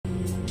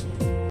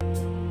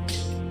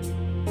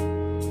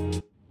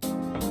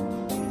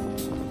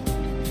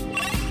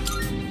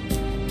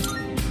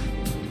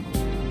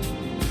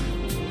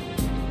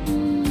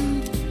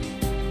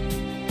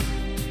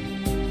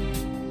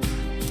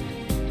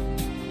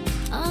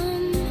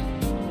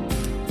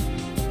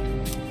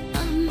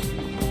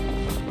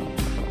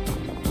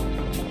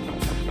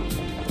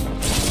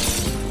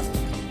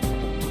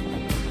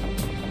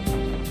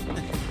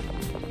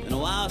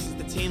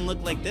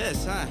look like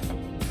this, huh?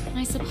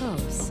 I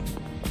suppose.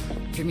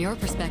 From your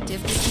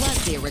perspective, this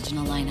was the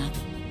original lineup.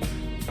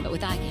 But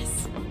with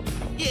Aigis.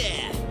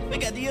 Yeah, we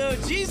got the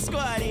OG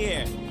squad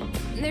here.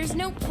 There's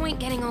no point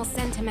getting all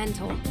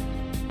sentimental.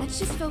 Let's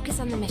just focus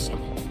on the mission.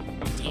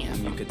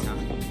 Damn, Yucatan.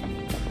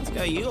 What's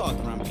got you all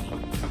grumpy?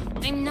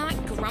 I'm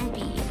not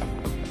grumpy.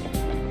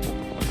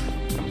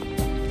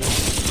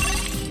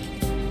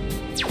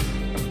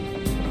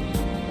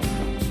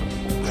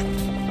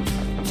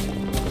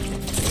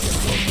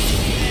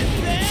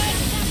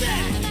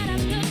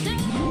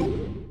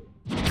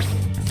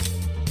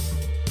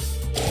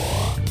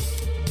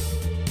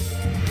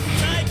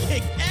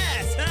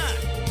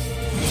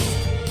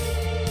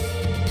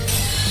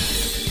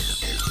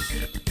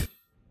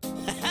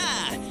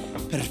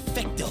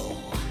 Perfecto.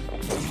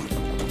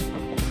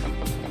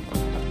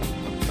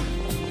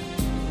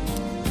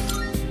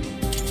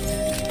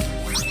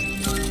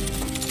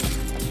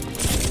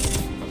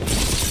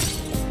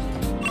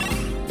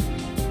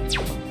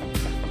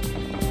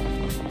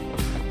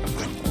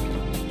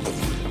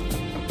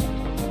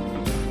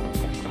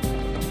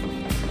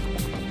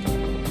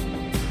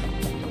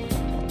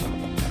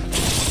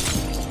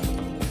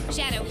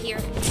 Shadow here.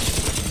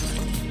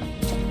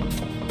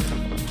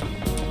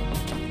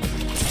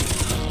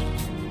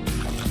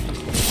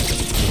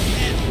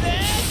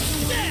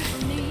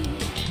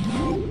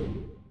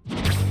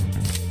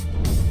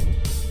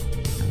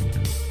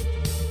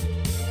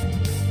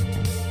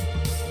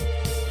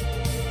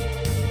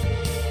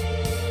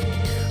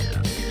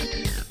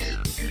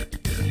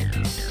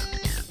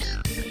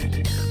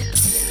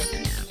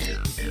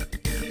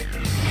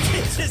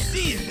 To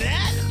see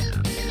that?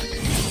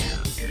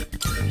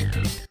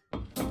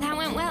 That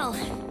went well.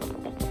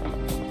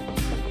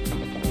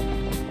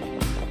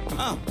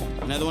 Oh,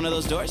 another one of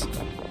those doors?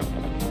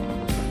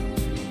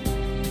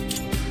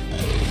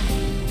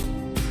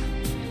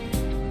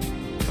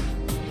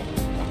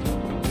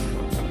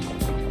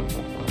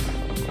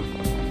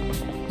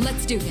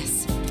 Let's do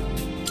this.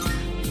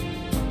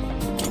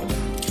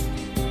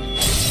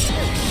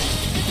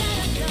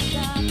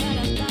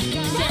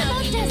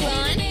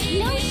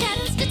 No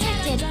shadows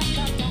detected.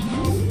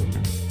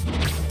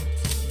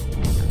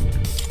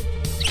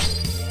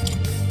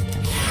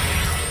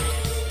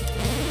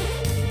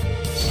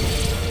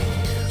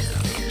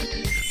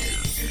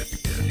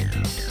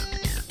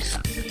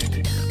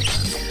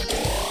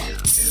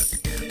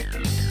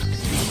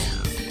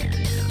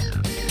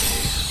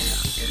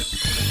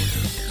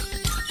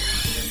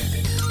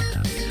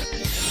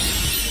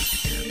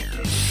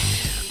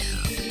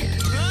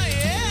 Oh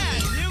yeah,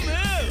 new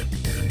move!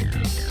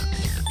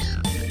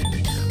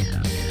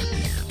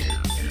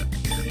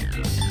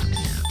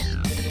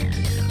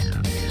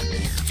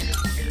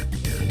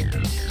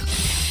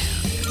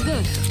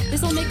 Good.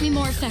 This'll make me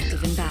more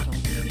effective in battle.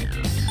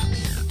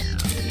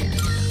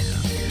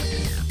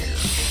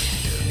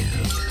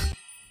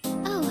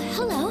 Oh,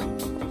 hello.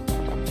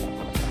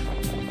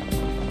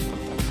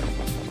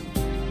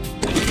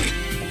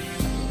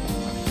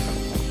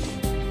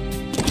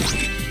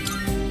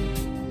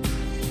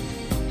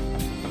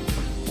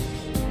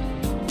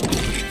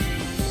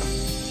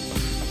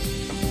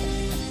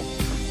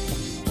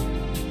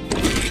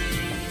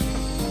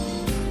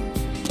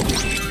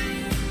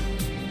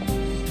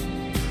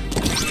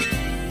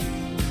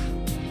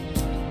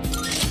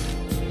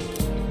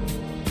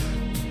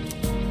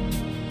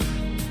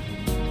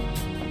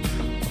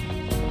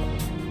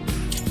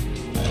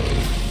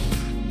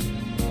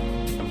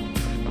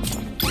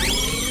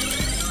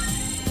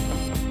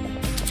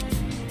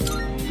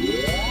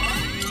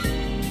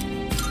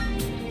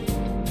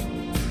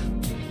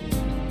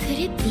 Could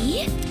it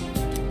be?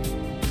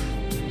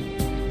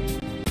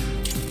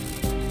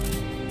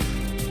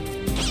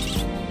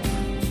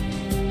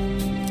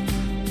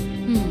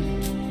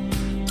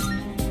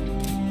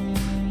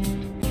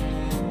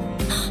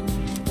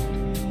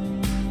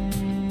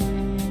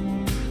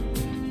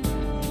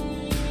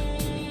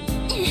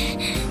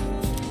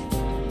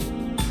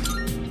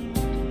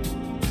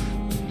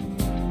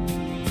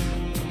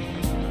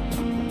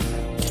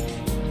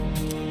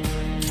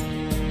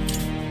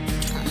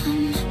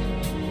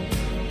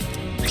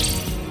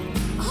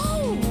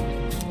 Oh!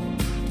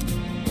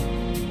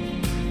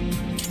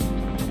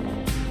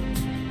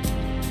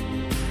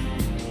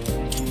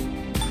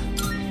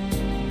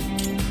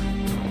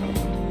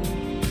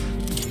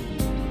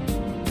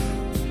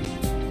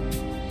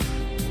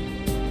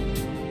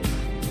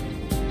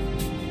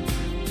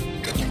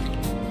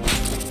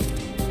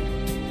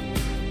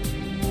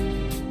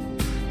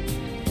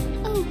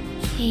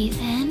 Okay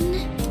then.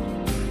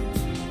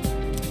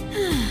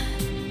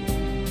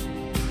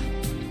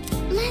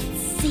 Let's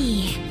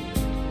see.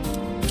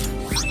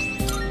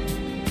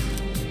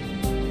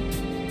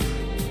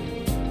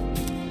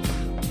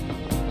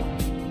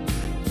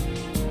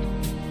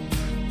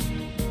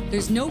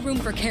 There's no room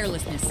for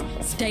carelessness.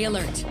 Stay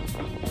alert.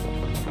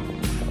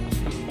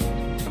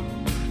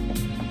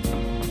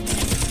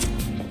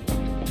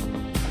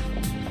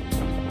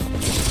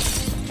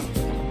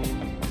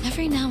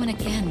 Every now and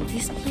again,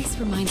 this place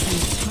reminds me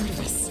of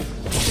Tartarus.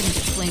 Couldn't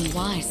explain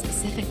why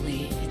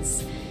specifically.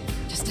 It's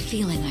just a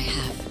feeling I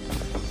have.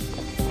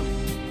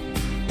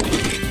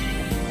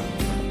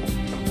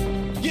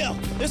 Yo,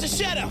 there's a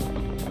shadow!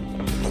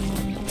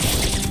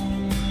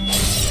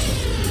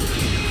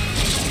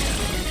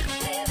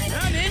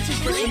 Not inches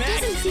for Well, it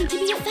smack! doesn't seem to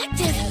be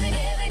effective.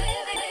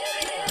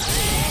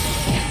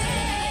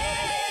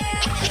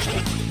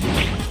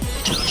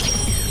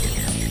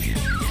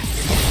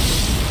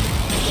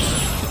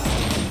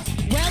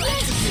 Well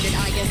executed,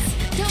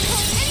 Aigis. Don't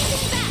hold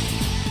anything back!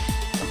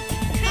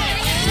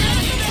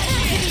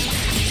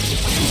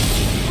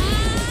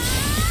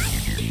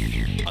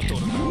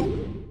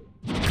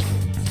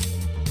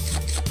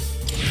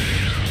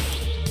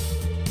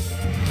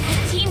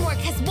 Teamwork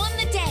has won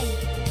the day.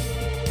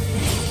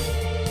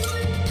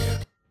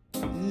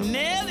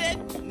 Nailed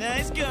it!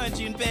 Nice going,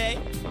 Junpei.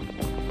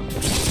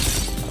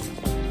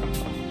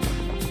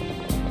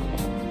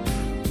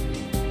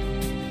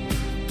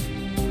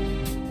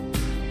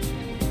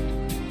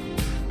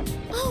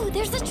 Oh,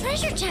 there's a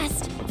treasure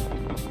chest.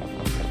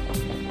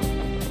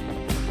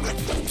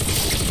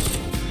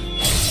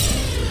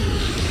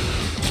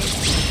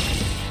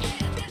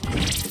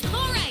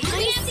 All right,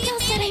 I'm still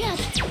setting up.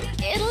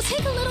 It'll take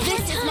a little more time.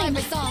 This is my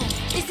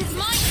resolve. This is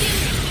my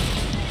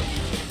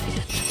duty.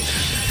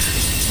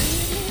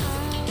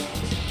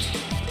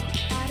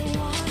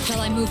 Shall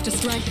I move to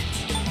strike?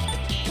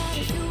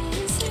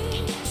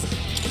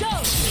 Go!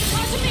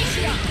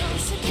 Artemisia!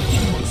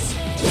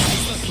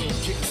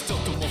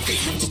 I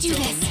have to do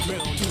this.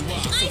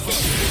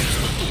 Isis!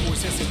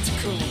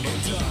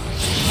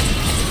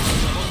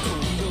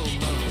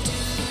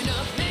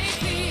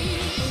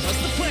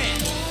 What's the plan?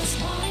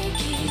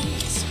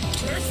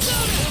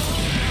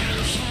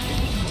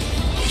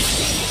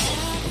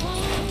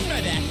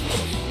 Try that.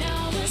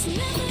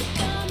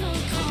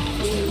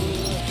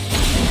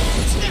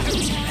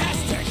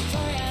 Aztec!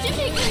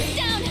 Jimmy goes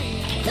down!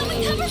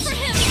 Someone cover for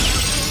him!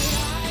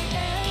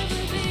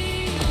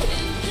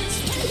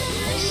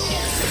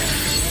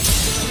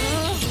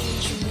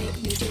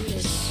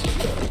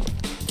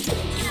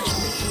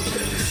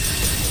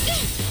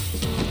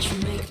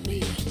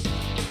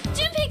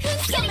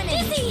 Junpei-kun's getting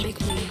dizzy!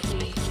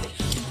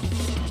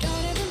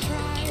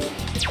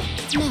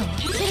 No.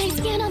 Did I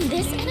scan on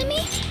this enemy?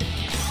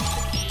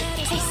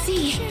 I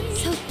see.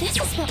 So this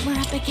is what we're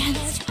up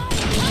against.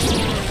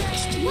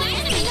 What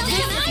enemy knows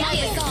how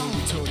to go?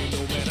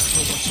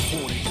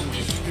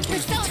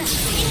 Persona,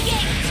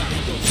 engage!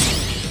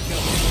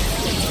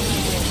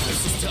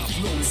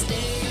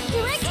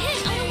 Direct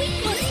hit on a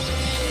weak point.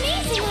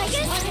 Amazing,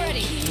 Aigis! I'm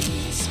ready.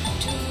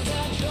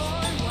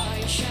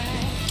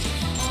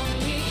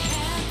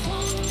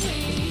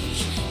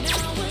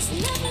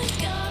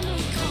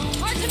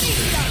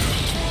 Artemisia!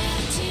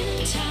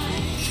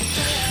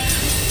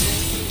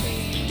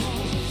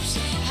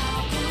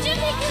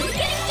 Junpei-kun's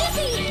getting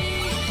dizzy!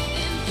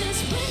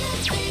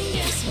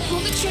 Pull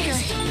the trigger.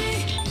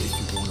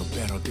 If you want a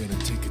battle, then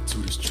take it to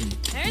the street.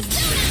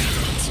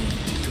 Persona!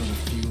 You're gonna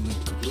feel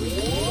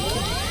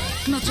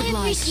incomplete. Much I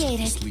obliged. appreciate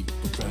it. Sleep,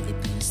 but rather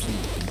be asleep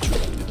and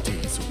dream the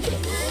days away.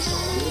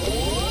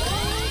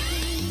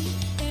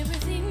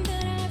 Everything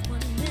that I've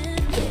wanted.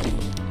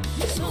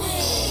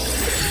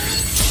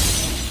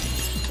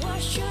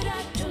 What should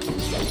I do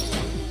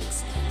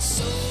next?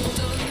 So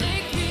don't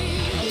make me.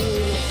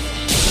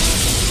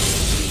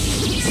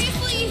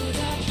 Seriously?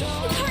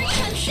 Hurry,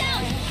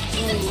 down!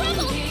 He's in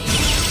trouble!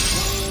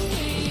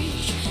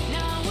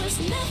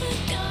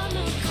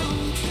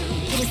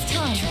 It is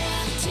time.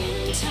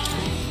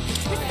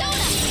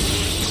 Persona!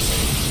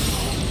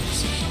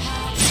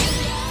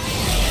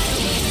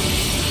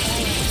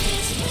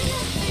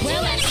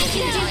 Well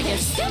executed,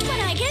 Aigis. Good one,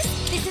 Aigis.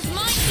 This is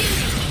my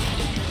duty.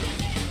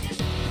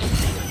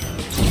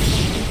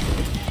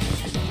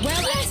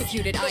 Well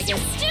executed, Aigis.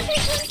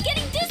 Junpei-kun's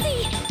getting dizzy!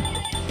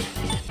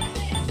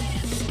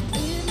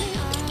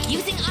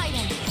 Using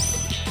item.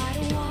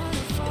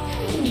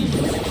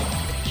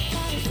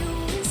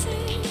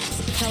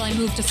 Shall I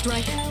move to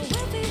strike? I'll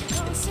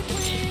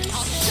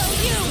Show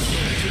you!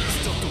 Just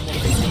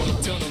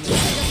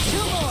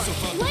two more.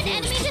 One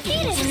enemy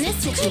defeated in this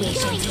situation.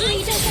 Good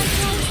going, Aigis.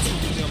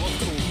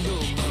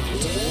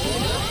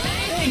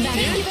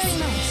 Thank you very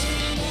much.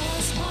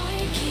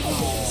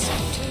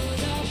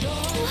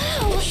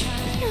 Wow,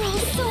 you're all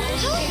so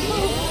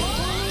powerful.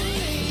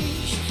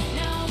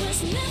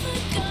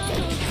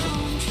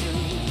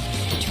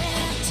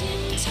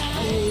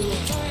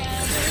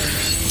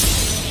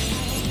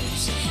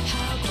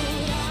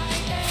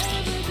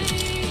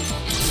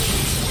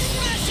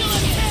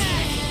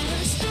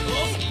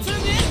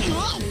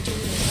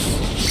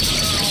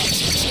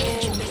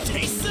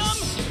 Taste some?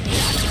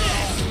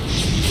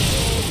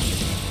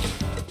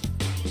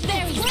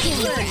 Very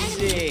skilled.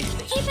 See.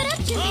 Keep it up,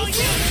 Oh, Junpei. you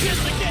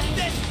just get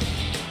this!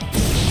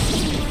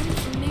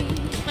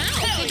 Wow,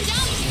 good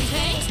job,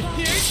 Junpei.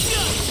 Here's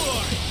your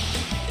for!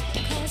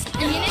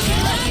 Ammunition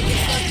loaded.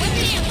 So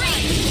weapon and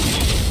right.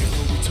 No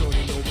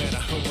returning, no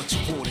matter how much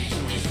you want it.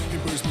 It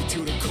burns me to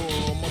the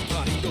core on my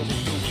body, no.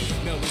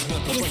 Now there's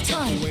nothing It is but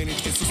time. when it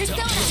gets to Persona,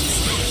 stop.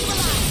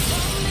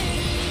 actualize.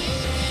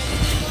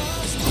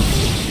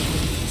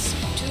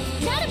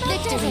 Not about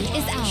Victory desert.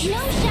 is ours.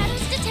 No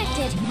shadows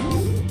detected.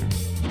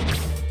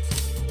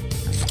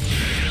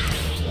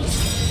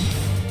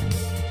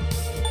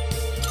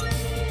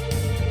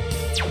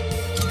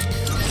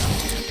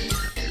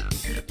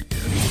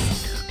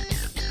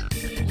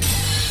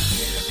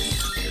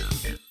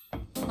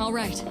 All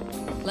right,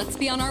 let's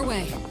be on our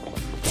way.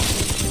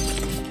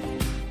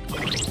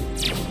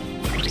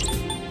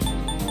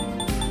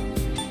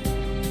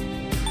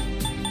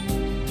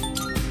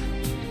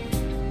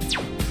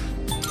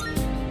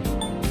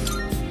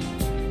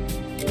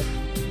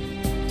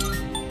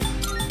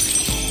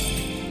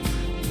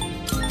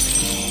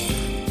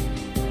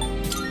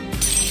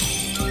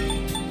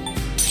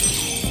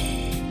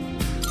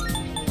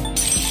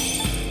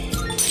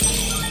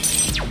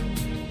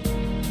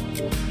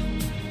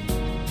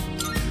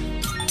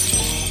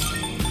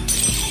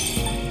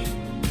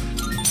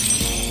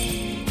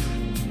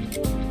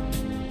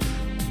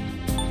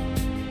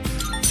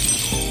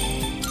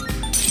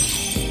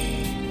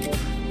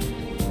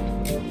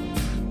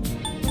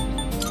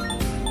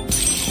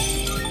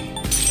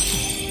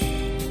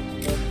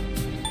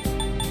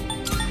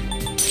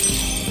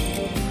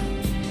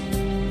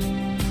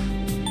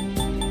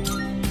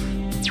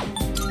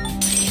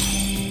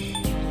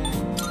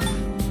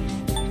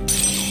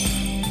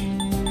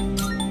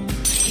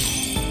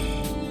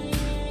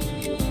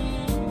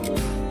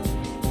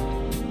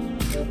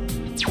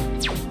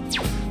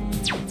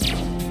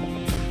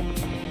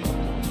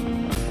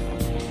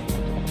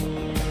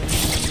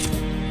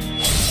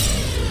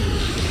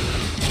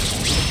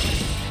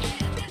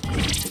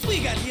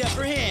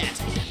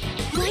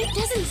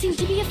 Doesn't seem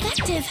to be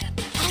effective.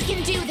 I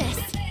can do this.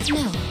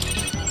 No.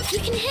 You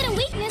can hit a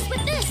weakness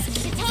with this.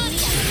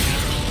 Titania.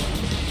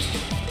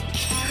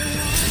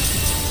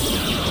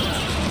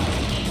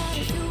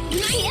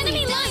 My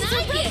enemy lines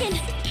are broken.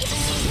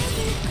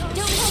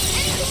 Don't hold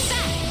anything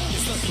back.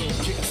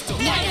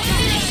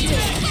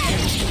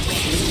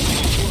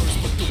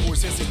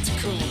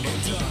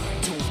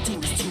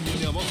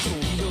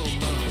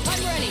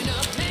 I'm ready.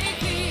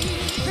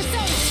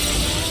 Persona.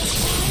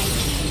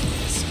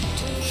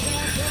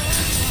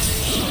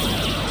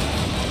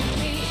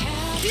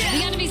 The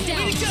enemy's down.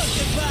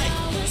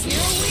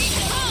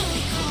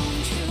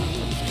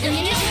 Here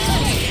we come.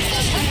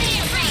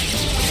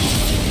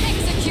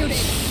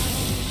 Executed.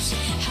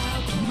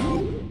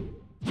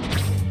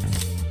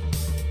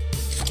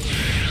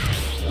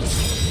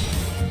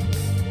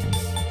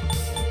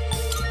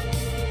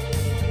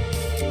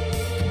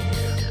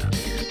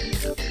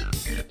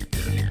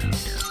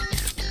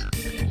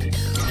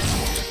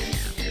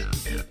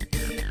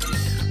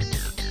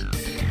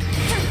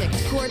 Perfect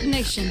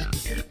coordination.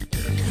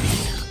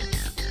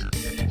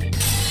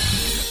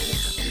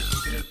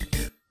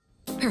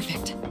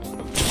 Perfect.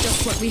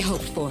 Just what we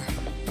hoped for.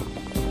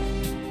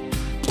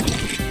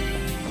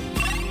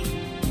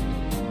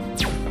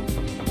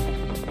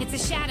 It's a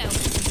shadow.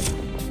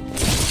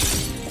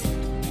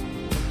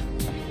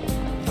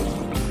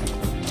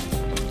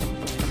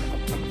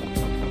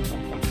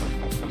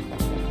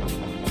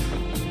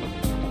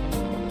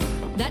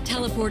 That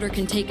teleporter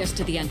can take us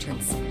to the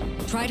entrance.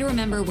 Try to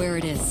remember where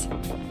it is.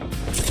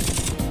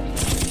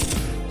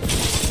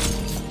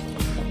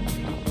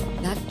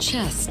 That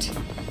chest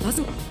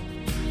doesn't...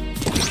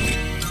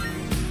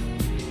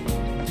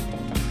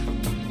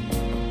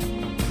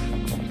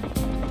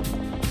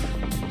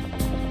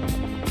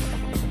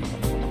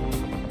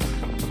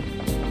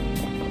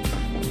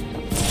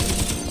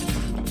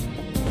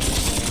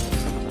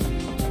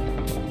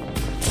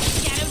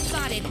 Shadow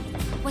spotted.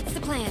 What's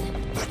the plan?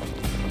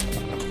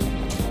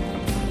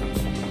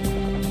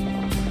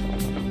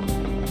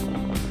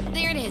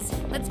 There it is.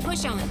 Let's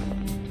push on.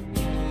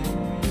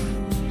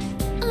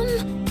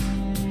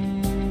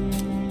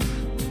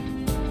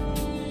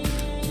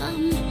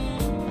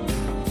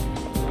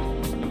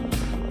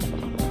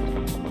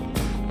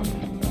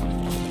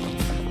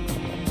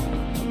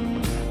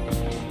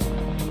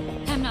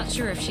 I'm not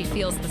sure if she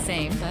feels the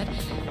same, but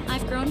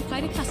I've grown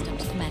quite accustomed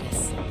to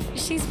Metis.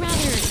 She's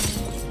rather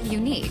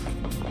unique,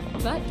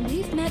 but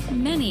we've met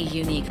many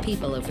unique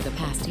people over the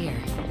past year.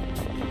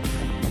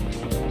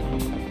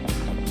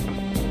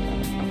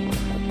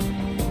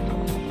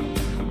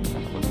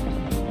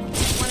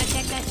 Want to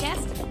check that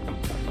chest?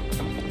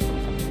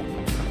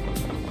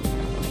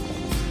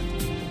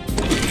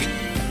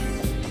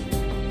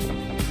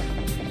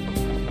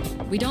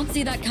 We don't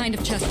see that kind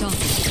of chest often.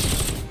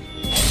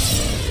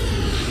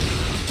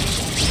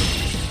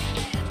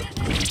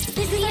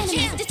 This is our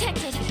chance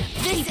detected.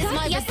 This is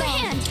my upper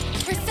hand.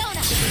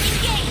 Persona,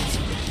 engage.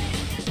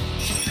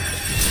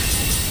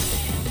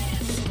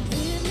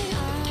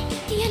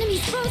 The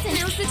enemy's frozen.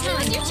 Now's the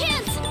time. Your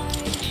chance.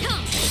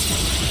 Come.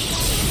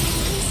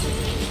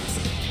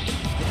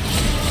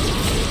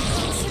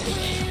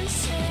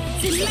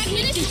 This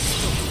magnificent.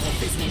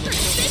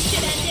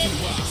 Persistent ended.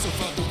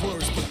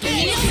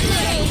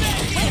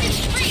 Weapons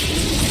free.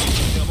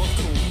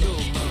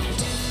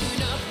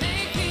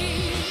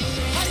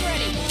 I'm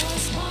ready.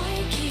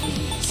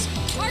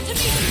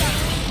 Artemisia.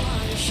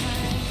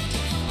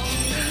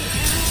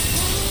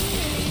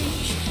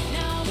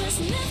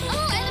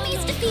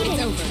 defeated.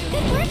 It's over.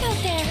 Good work out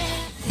there.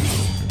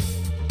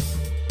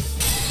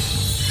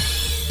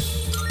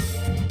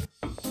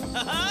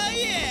 Oh,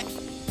 yeah!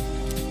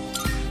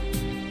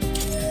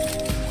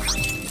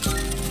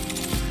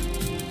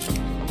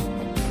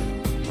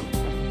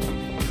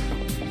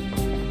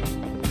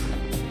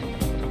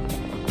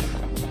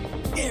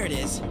 There it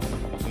is.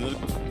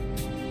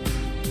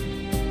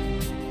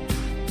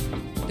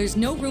 There's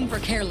no room for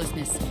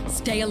carelessness.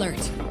 Stay alert.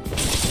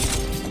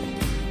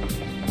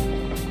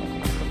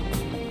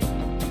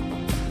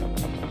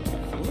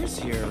 Floors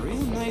here are real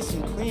nice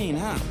and clean,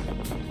 huh?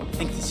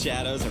 Think the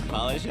shadows are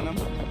polishing them?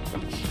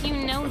 You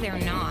know they're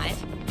not.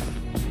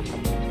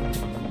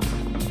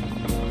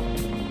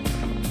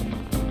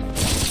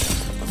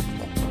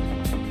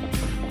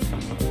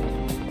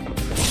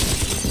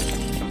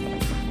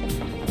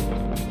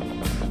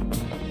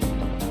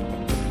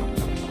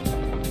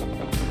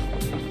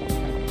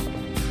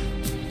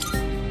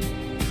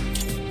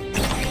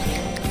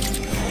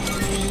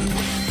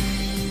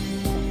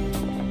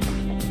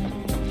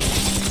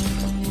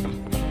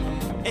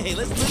 Hey,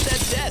 let's loot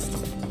that chest.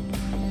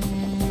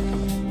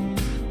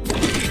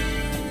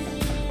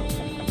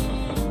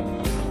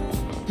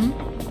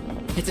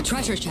 It's a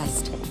treasure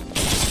chest.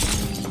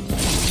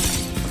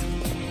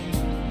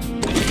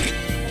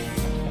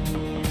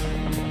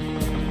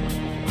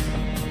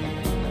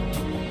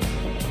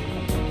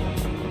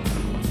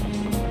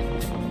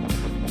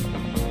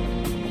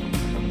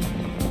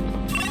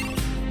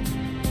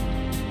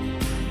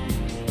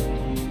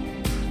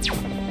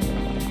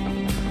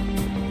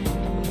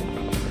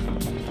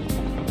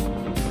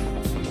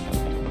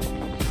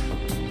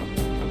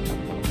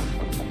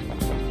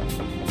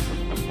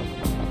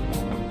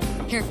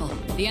 Careful,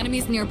 the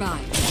enemy's nearby.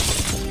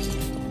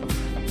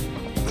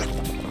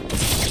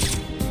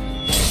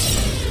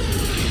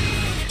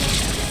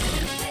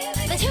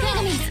 The two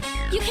enemies!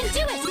 You can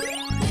do it!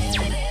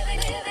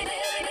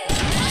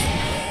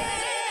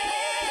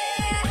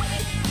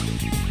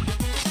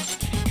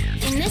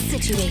 In this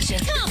situation...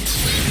 Come!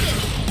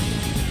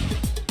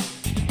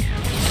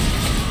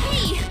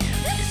 Hey!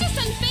 This is just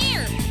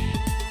unfair!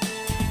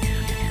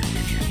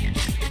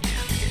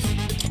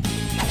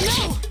 No!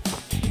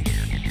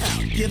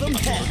 Give him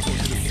hell.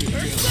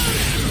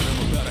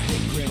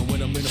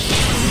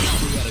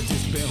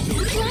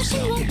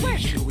 Flashing won't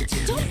work!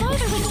 Don't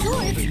bother with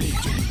swords!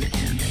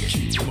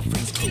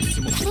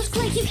 Looks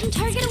like you can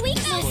target a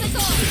weakness!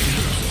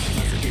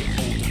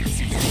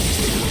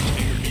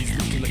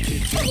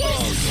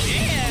 Yes!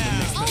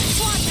 Yeah! All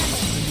squad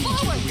members,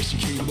 forward!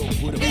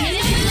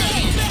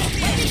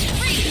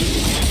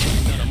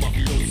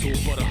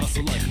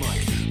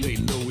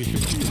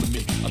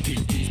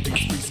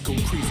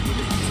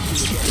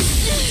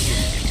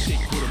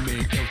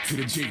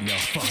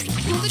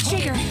 Pull the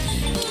trigger!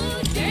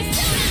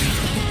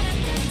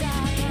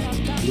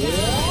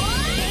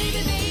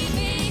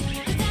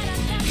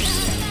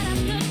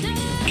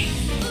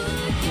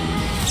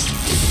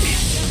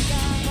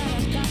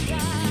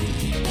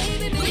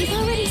 We've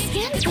already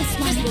scanned this one.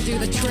 This will do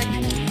the trick.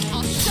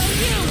 I'll show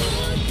you!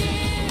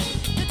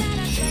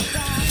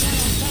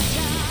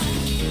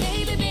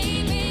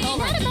 All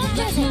Not right, about let's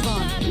present. move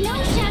on. No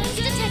shadows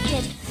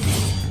detected.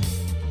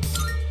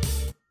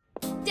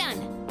 Done.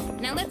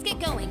 Now let's get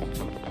going.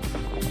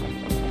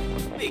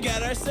 We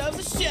got ourselves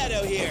a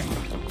shadow here.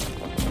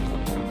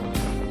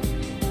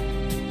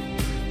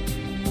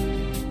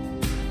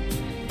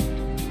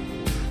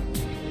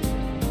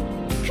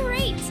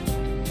 Great!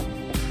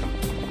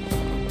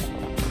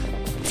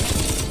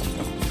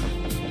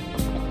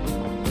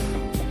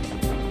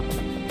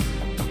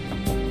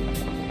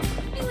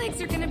 My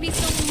legs are gonna be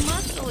so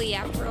muscly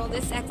after all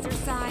this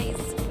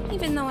exercise,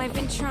 even though I've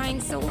been trying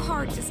so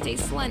hard to stay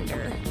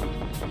slender.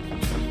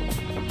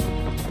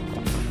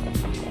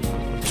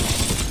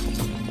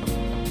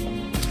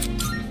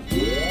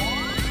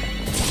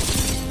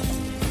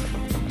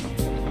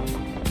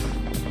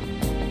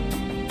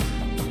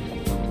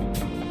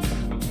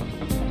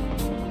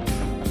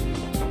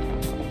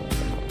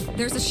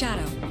 There's a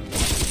shadow.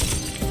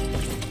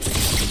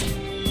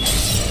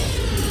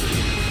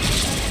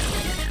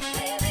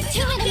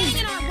 Two enemies!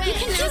 In our way, You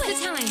can do now's it!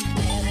 the time.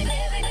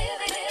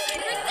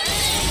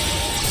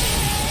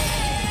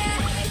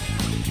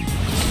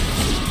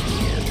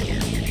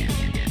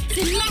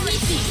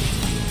 Democracy!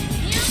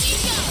 Here we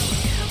go!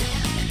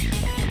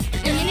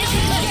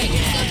 Ammunition loaded!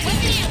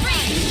 Weapon at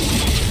range!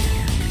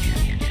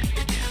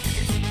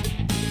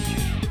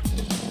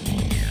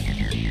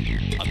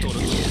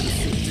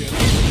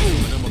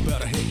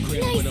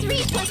 Nice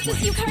reflexes,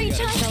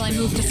 Yukari-chan! Shall I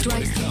move to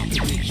strike?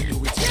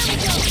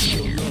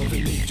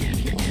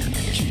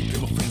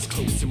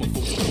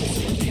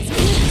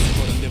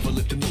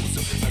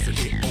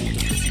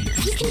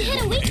 You can hit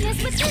a weakness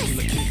with this!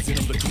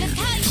 That's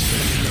tight!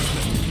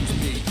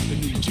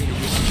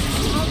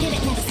 I'll get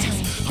it next time.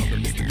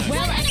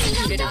 Well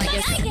executed,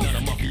 Aigis.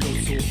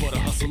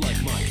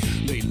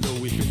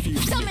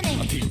 Summoning!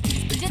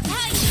 That's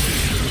tight!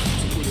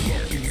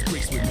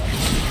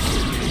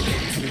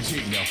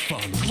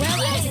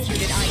 Well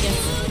executed, Aigis.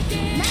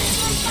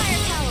 Maximum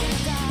firepower!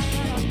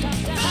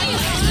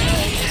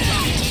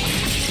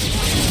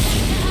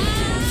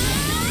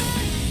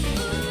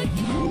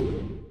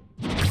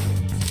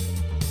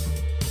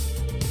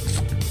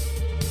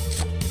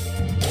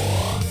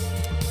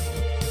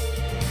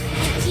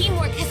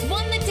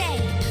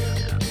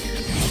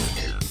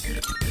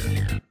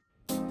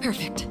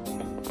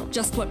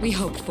 just what we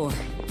hoped for.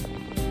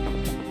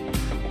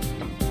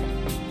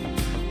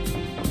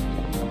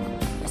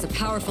 There's a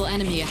powerful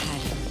enemy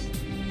ahead.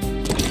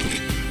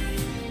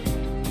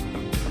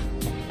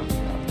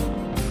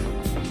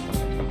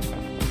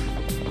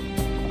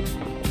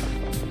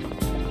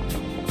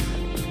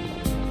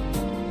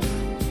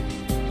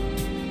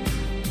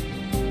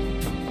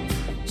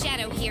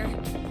 Shadow here.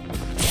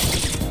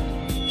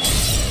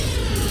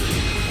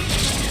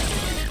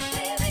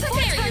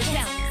 Prepare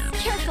yourself!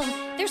 Careful,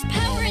 there's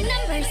power in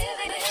numbers.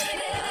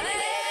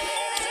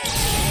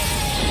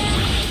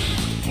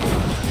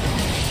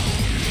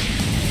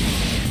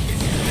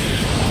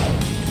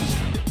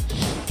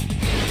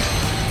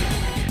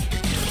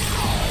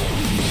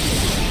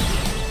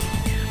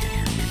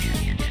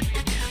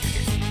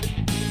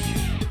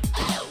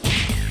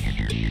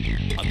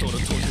 I thought I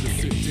told you to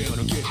sit down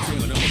and get down.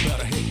 I'm about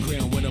to hit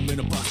ground when I'm in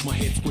a box. My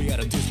head's way out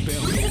of this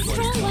bound. This is a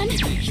strong one. Be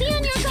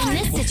on your guard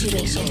in this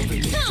situation.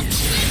 Come,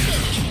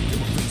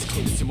 My friends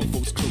close and my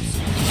foes close.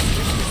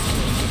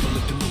 Never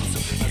let them lose.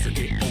 As I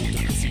get older,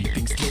 I see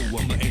things slow.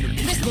 I'm an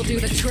enemy. This will do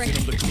the trick.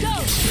 Go!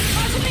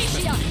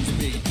 Artemisia!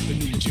 The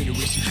new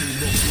generation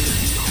came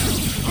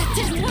up. that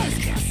didn't work.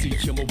 I see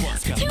I'm a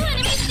boss guy. 2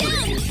 enemies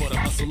down. But I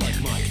hustle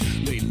like Mike.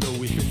 Lay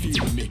low if you're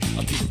feeling me.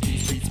 I think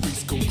these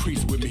beats go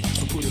crazy with me.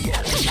 So put it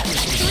up. 3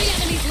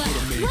 enemies left.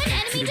 One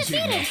enemy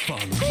defeated.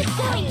 Good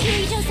going,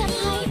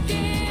 Kirito-senpai.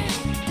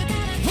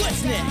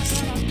 What's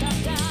next?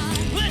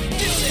 Let's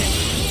do this!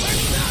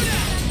 Persona!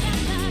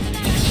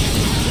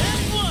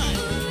 That's one!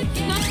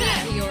 Not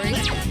bad, Iori.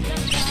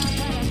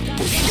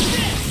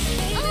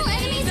 All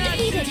enemies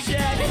defeated.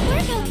 Good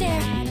work out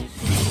there.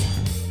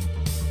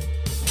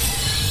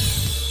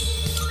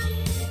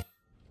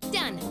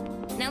 Done.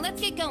 Now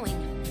let's get going.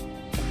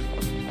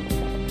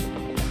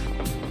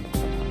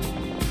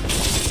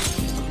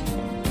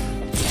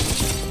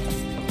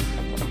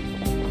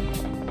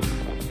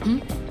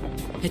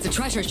 It's a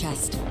treasure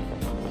chest.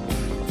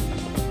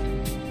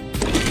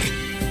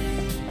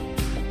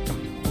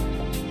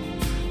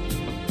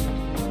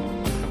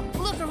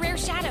 Look, a rare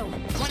shadow.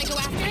 Wanna go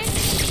after it?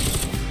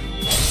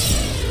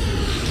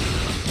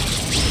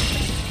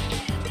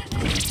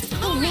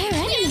 A rare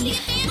enemy.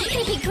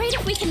 Wouldn't it be great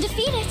if we can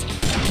defeat it?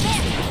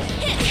 There!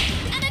 Hit!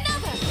 And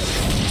another!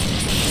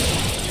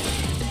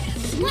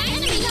 One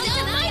enemy knocked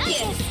out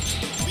Aigis.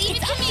 Leave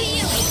it to me!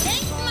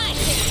 Thanks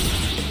much!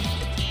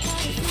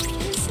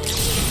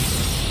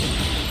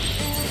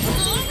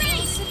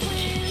 Alright!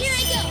 Here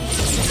I go!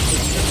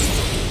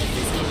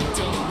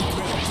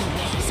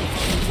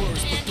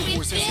 And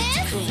with this,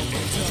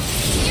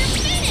 you're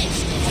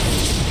finished!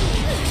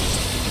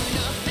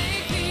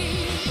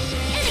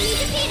 Enemy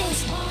defeated.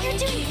 You're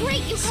doing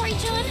great,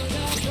 Yukari-chan.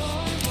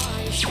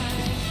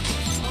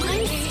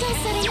 I'm still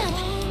setting up.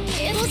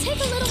 It'll take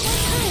a little more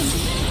time.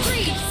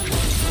 Freeze!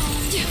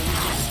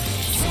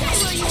 Stay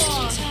where you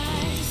are!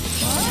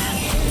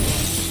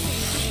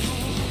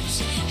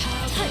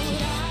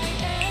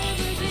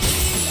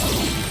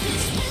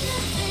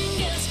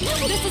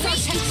 This is our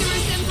Mitsuru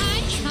senpai.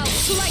 I'll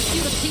slice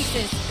you to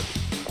pieces.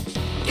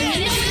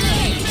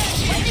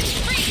 Weapons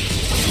free!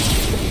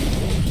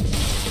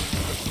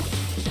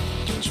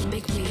 Don't you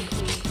make me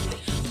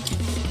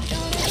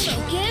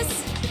focus?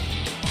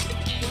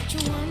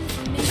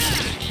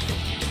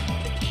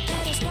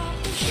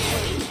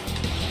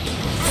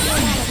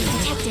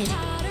 Detected.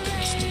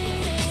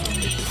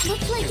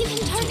 Looks like you can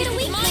target a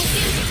weakness.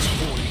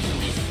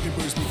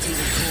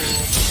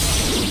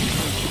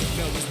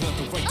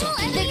 All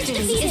enemies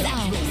defeated.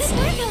 Good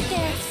work out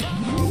there.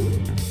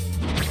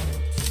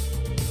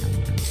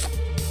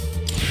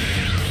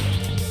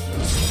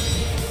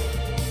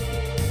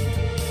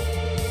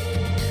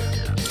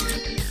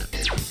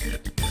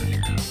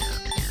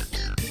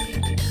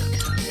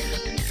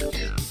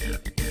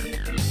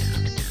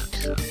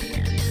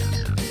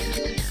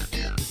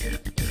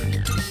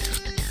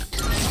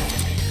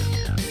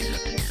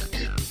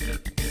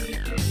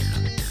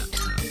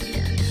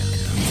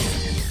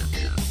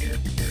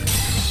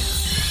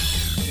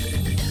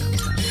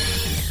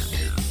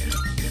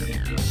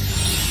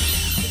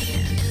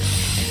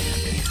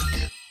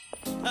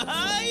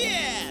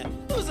 Yeah!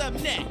 Who's up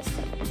next?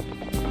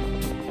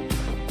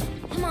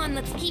 Come on,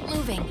 let's keep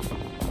moving.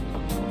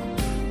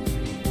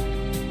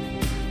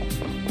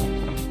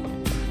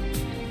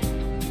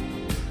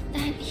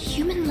 That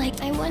human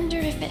light, I wonder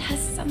if it has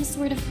some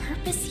sort of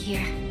purpose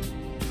here.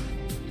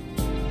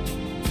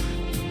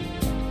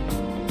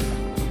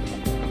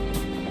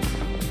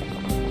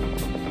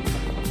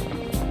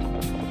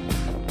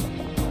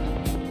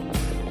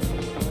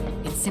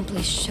 It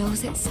simply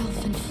shows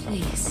itself and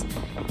flees.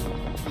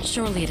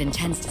 Surely it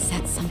intends to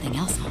set something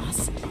else on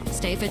us.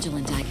 Stay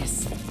vigilant,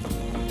 Aigis.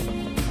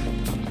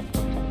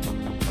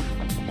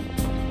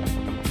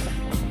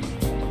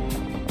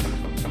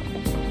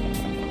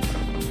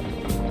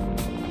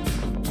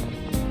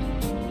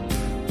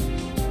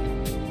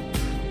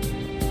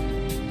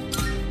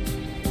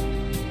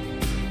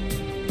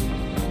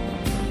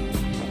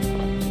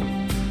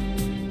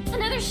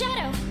 Another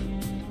shadow!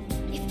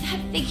 If that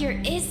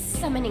figure is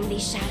summoning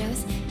these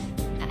shadows,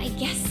 I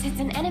guess it's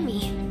an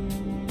enemy.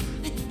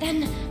 But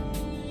then,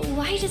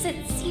 why does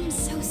it seem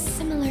so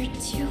similar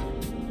to...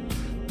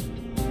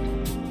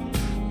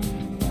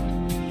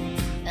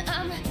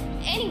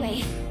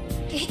 Anyway,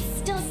 it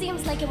still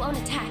seems like it won't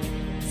attack.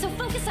 So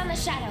focus on the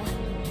shadow.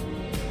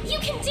 You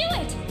can do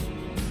it!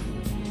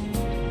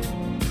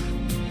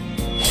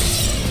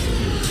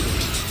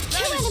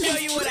 Two enemies! Show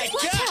you what I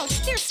Watch got! out!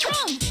 They're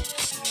strong!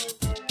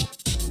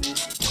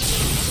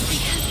 I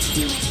have to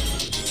do it.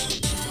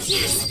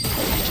 Yes!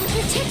 I'll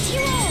protect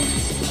you all!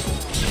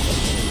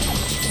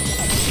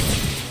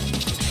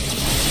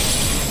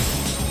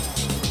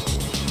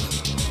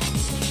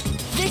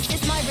 This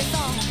is my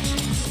resolve.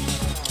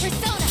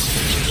 Persona,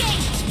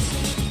 engage!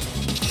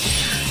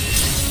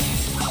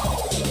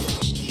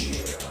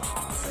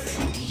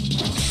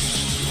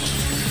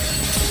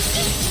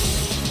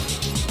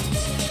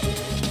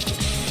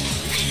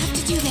 I have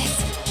to do this.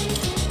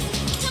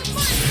 Come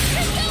on,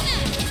 Persona!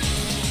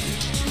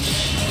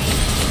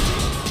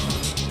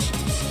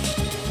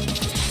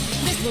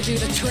 This will do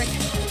the trick.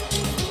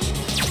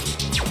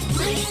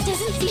 Ice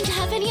doesn't seem to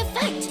have any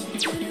effect.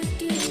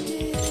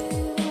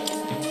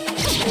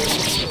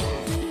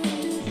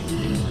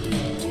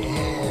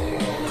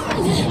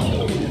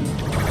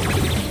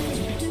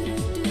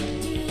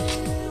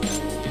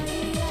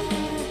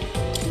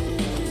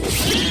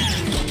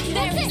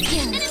 That's it!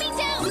 Enemy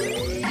down!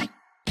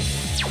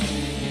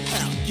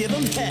 I'll give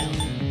him hell.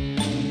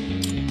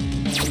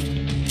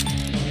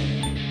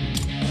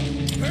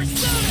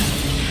 Persona!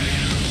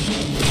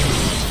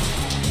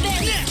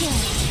 Very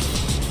good.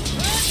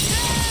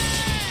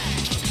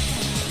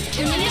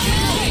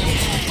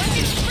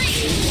 Weapons free!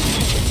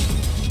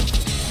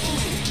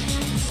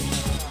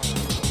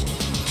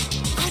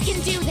 I can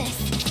do this.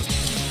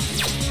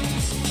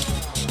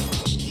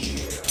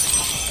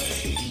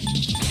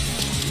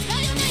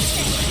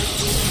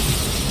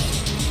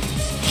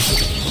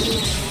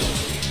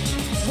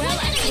 Well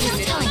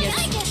executed,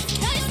 Aigis.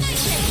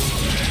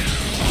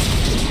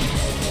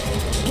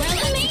 Well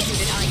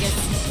executed, Aigis.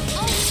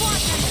 All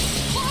squad members,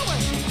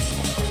 forward!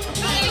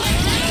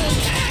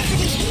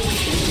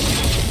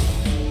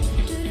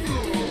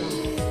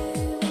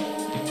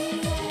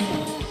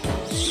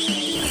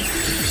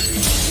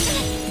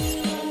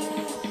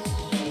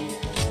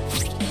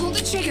 Pull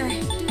the trigger. I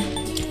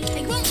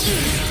won't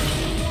lose.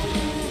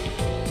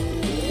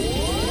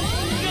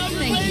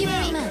 Thank you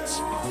very much.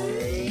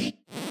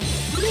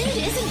 Wind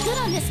isn't good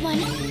on this one.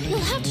 You'll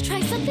have to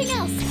try something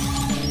else.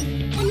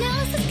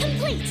 Analysis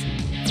complete.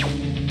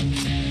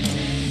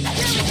 There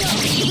we go.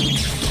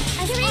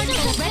 As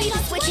Article ready to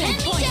switch in.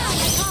 Point.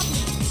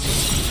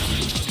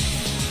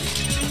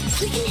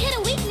 We can hit a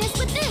weakness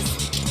with this.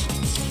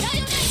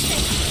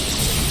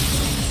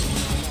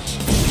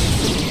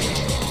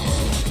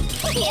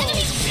 The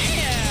enemy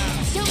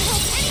don't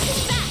hold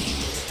anything back.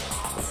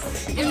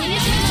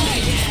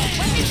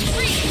 Weapons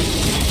free.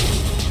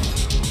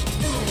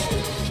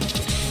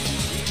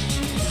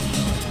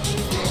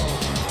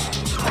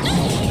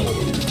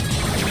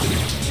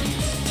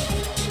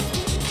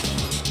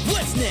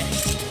 What's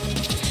next?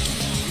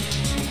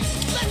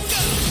 Let's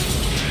go!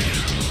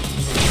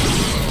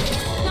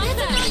 Not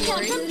the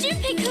knockdown from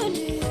Junpei-kun.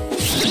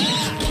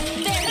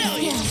 Hell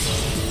yeah!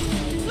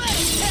 Let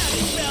us have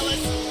it,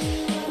 fellas!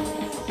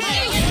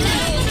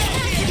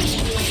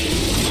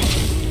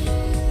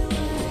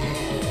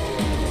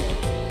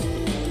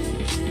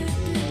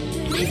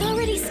 I've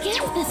already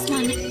scanned this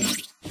one.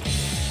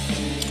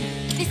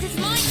 This is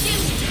my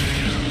duty.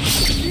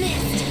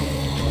 Missed.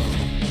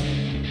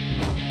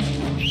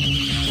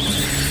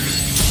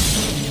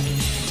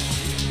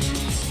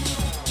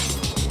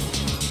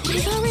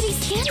 I've already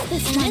scanned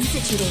this one.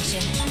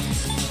 Situation.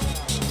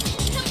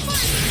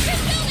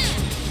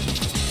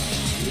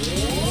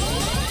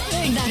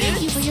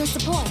 Thank you for your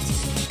support.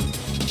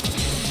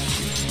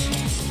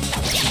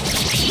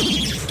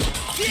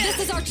 This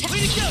is our chance. Way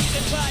to go,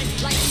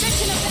 Senpai! Like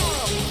fish in a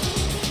barrel.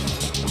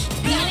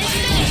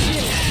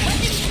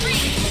 Weapons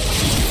free.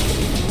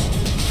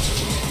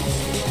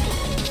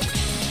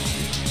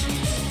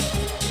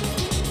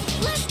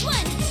 Last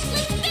one.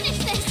 Let's finish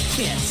this.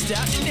 Can't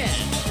stop me now!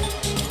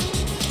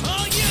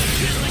 All you,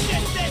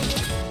 Junpei-kun!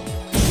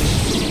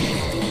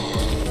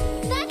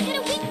 That hit a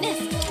weakness.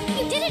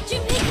 You did it,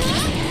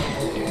 Junpei-kun.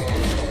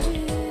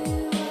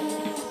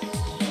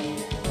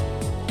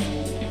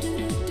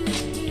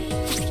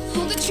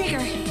 Pull the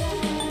trigger.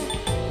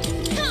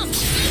 Come,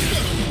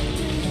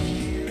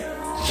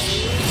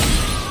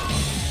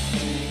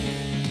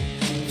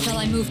 Shall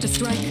I move to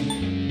strike?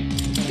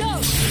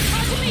 Go!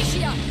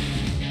 Artemisia!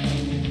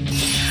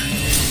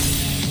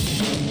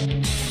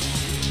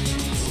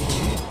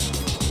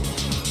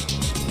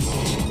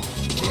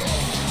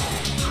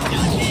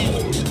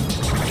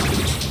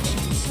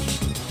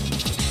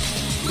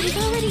 I've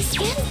already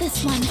scanned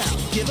this one.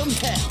 Give him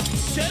hell!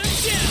 Shut him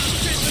down,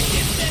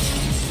 Tristan!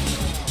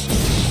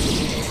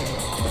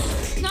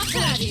 Not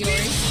bad,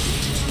 Yuri.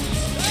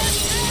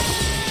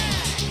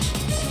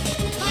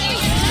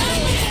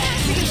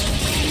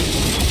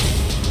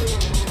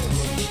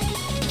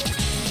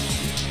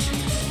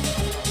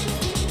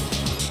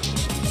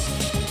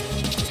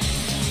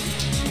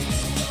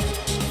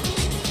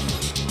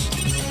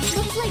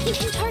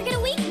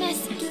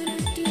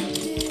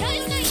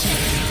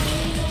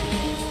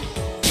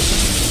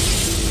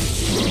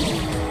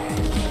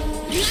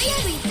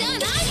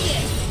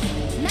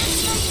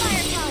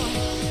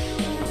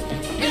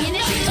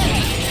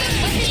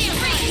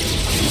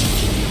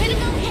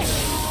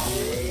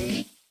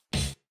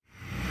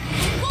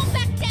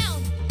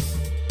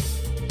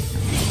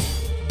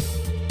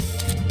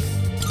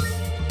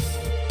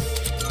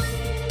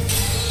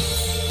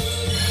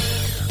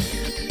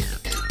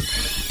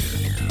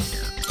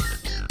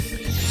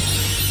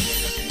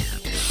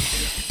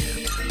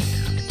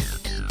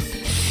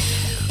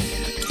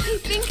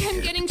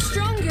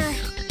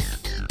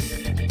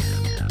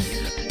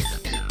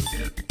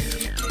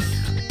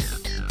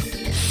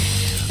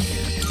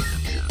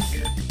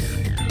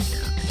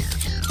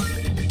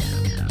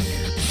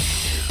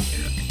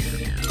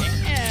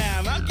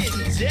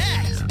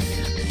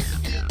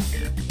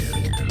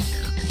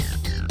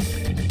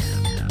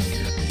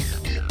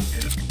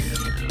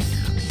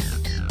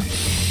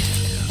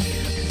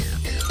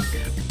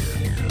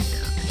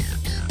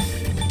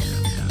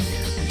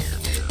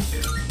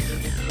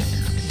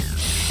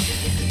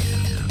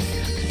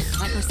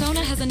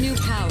 has a new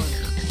power.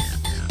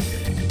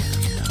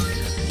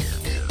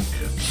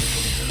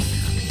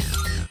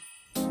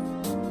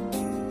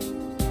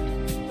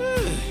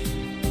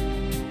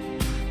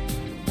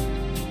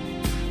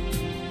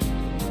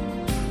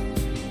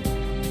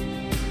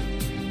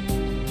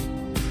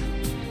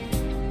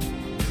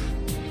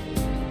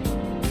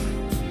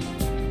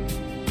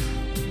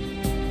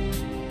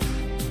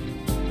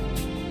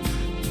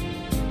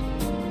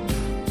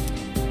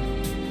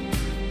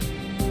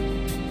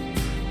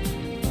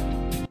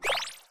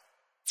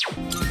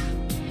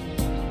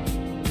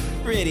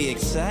 Pretty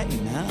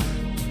exciting, huh?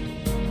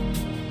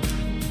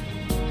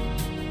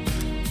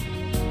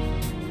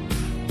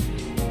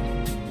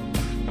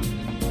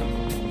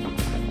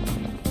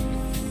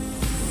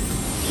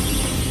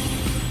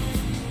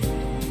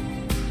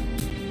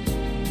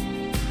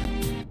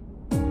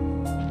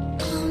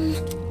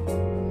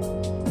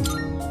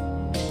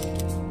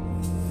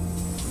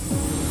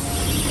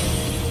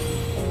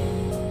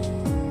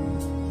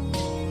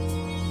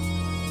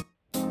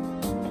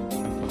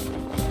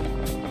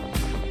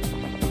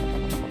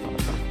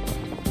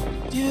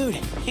 Dude,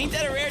 ain't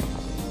that a rare...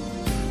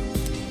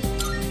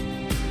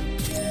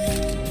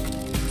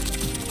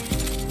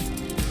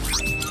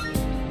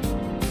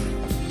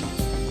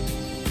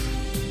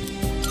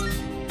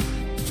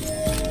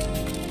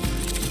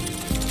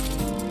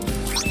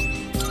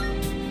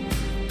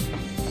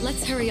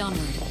 Let's hurry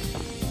onward.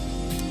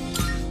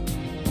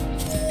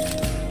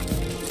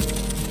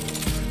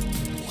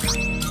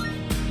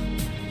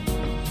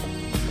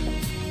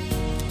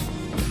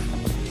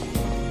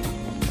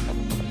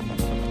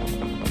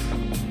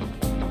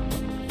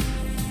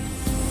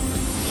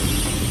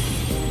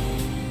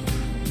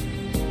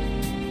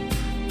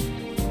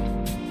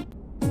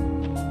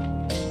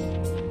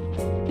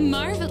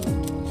 Marvel.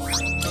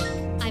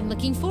 I'm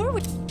looking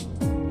forward.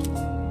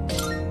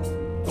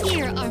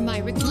 Here are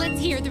my let's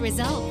hear the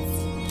results.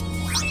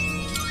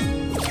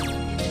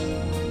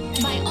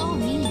 By all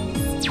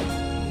means.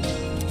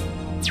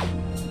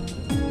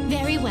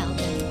 Very well.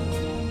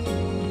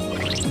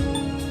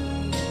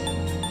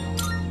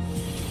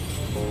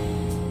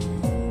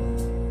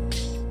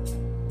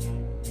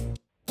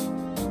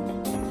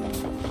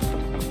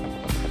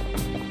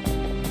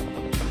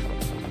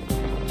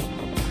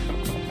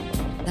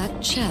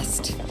 That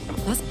chest.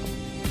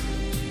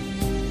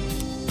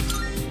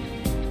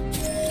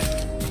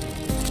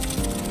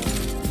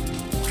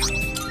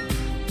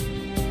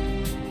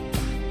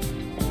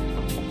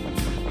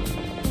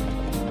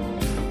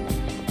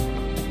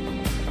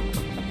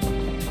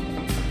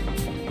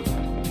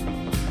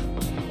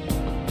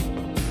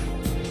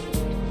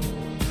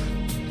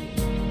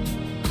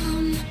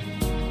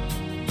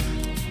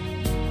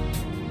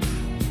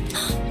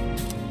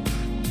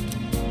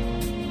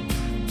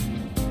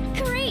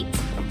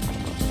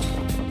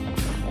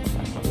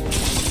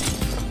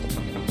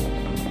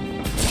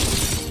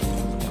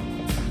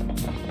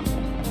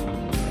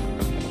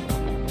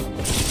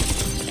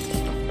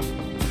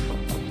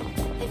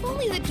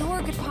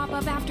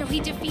 After we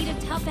defeat a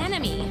tough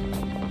enemy.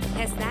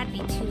 Guess that'd be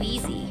too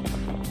easy.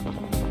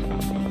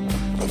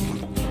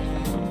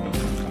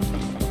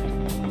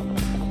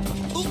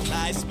 Ooh,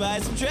 I spy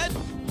some tread.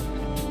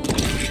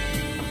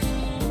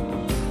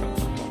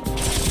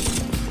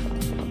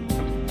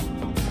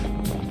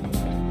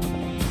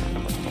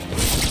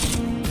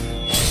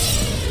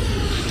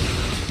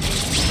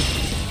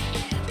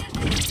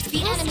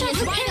 The enemy is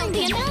preparing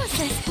the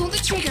analysis. Pull the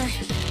trigger.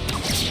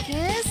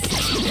 Yes.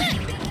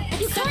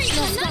 Sorry,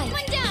 knock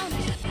one down.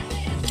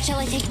 Shall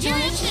I take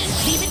charge?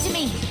 Leave it to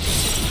me.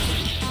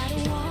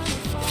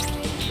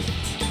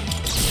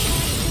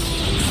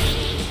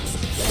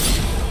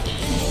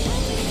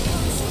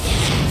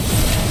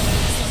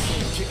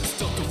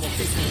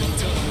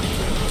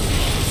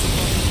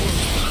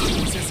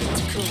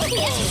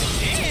 Yeah!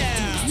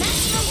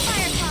 Maximum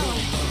firepower.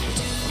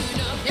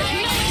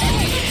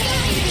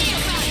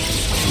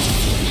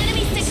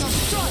 Enemy signal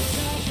destroyed.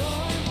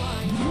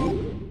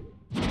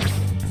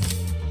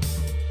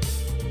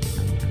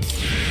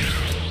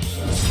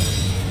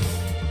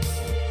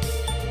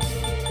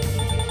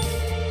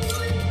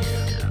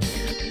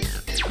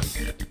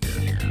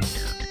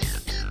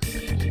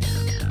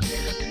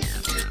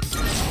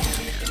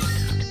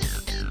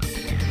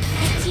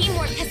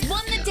 Teamwork has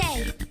won the day.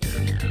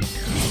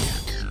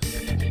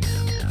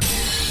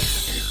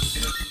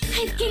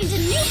 I've gained a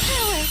new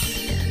power.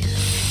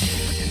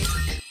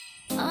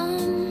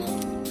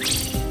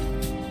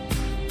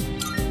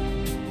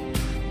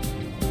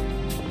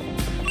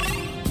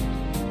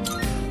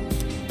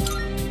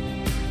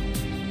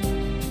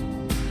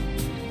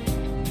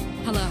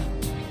 Hello.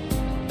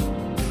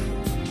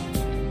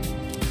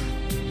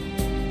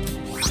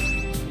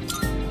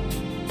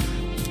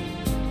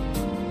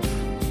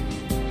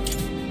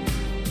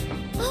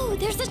 Oh,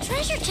 there's a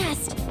treasure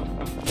chest.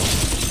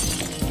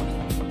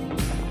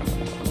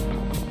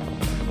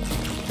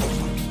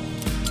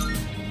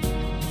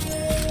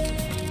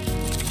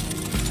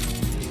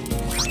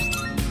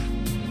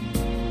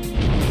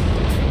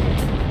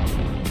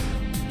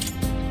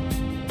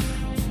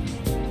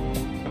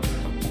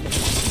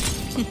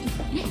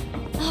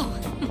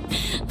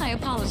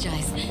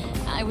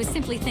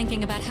 simply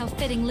thinking about how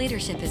fitting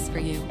leadership is for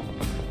you.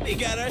 We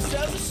got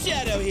ourselves a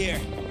shadow here.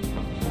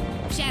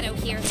 Shadow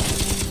here.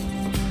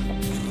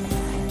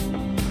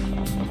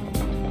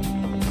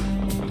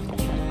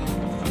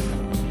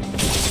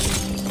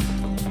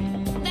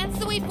 That's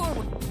the way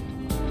forward.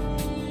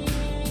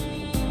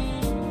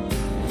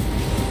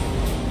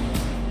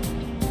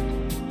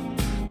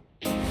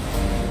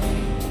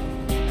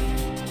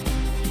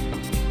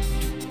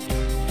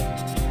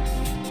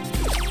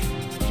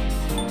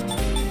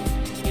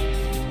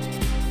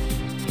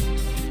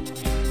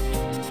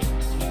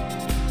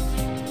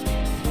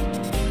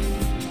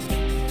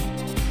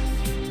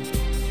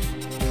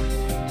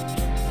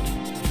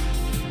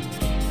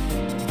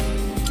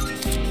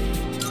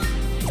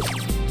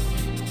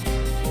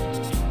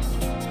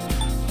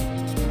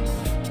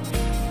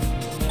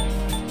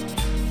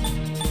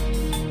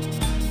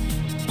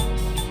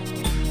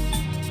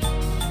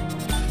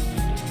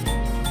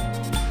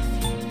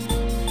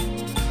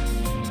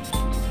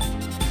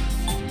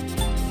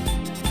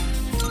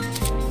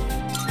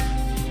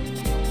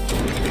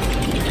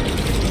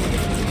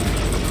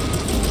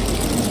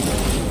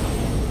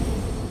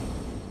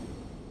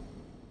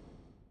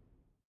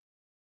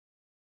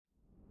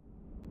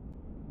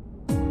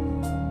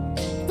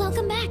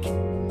 Welcome back.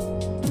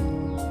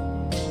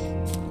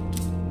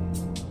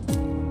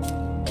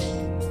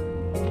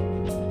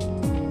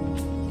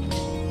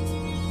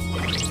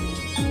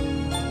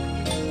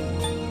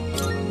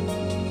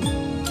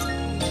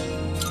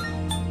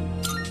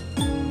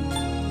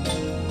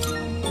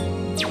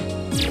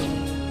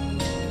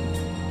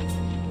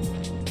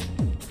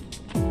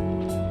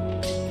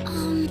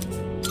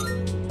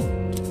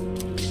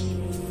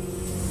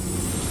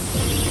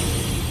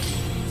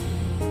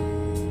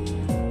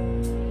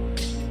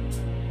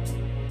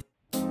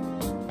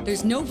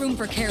 There's no room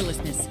for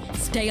carelessness.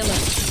 Stay alert.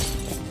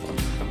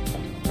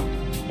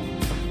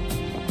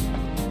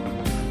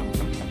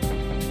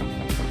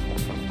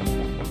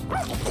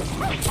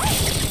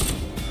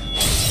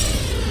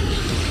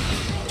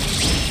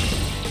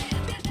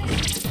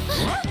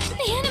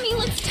 The enemy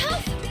looks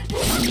tough!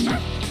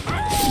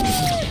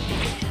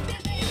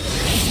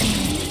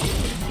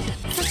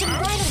 Such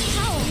unbridled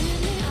power!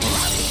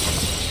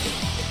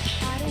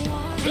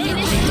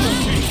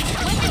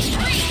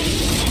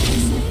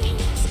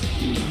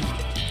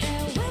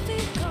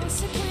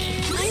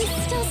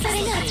 I'm still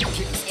setting up.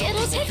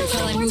 It'll take a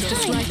little more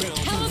time.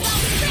 How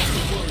about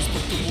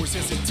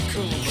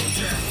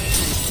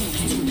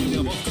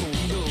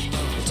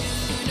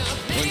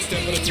One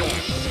step at a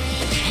time.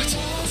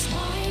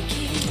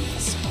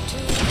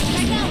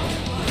 Right now!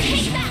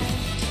 Take that!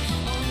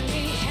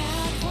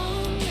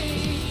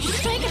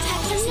 Strike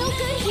attacks are no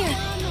good here.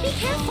 Be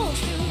careful.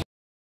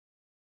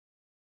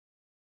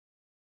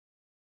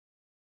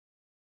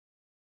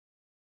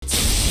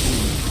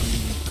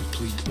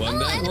 Won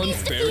that one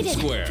Enemies fair and defeated.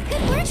 square.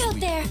 Good work out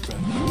there.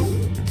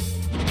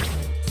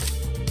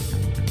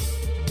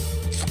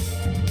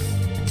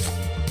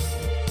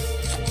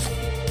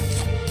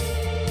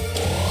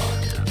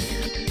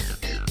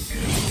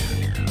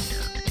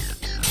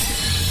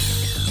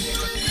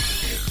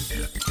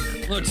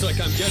 Looks like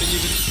I'm getting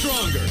even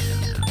stronger.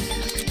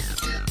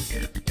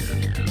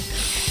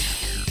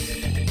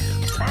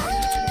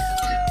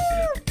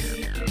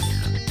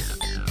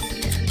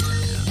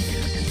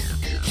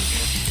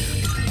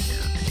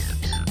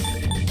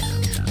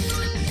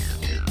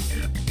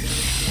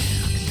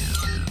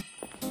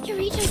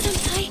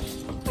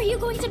 Senpai, are you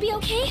going to be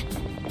okay?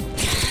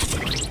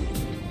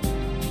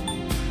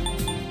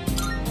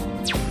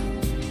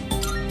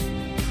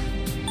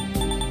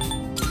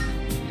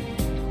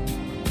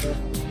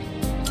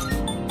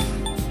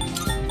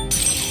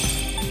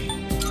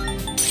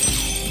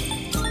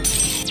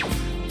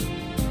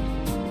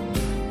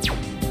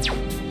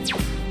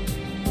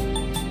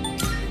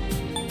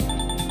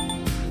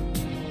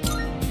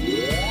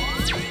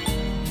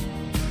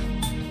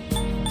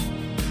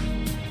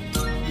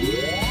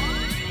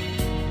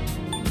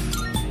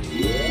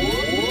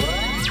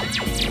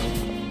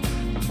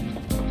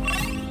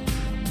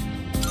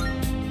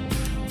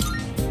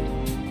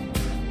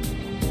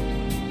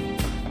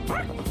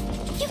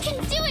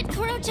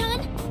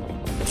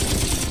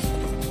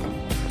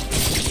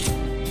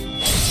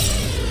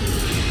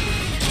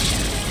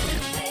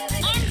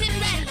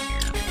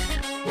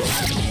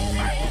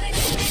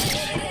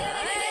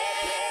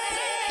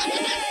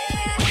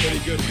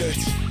 Good hit.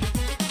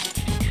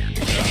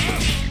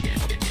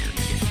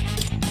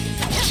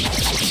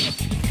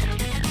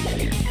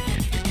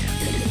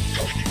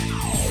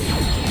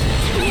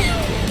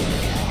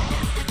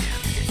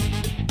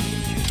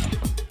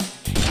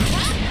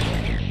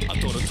 I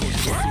thought I told you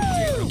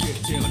to get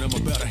down. I'm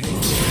about to hang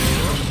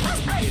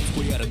it's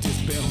way out of this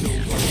bell. No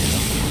worries.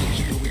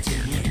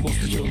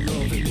 Most of your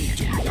love and need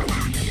you.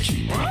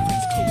 Keep my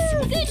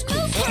friends close. Good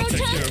move, I'll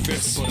take care of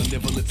this, but I'll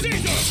never let them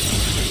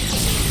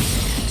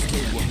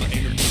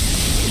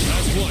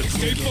Last one,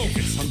 stay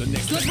focused. I'm the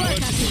next. Good work,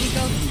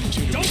 Akihiko.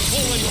 Don't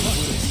fall in the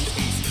hustle.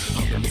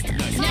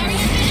 Now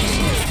you're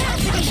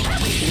finished.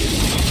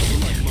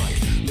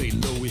 Lay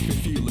low if you're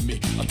feeling me.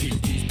 I'll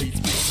keep these beats.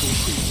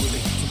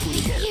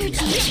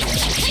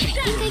 think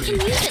I can use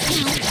it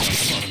now.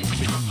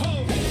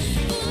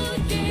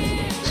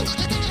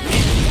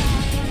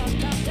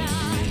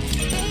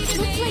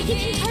 Looks like you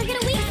can target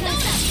a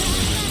weakness.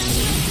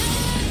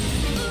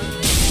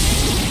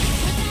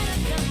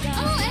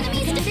 All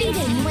enemies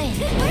defeated. Win.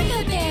 Good work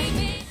out there.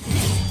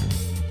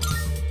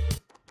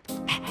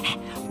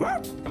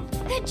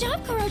 Good job,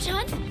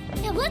 Koro-chan.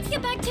 Now let's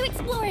get back to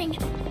exploring.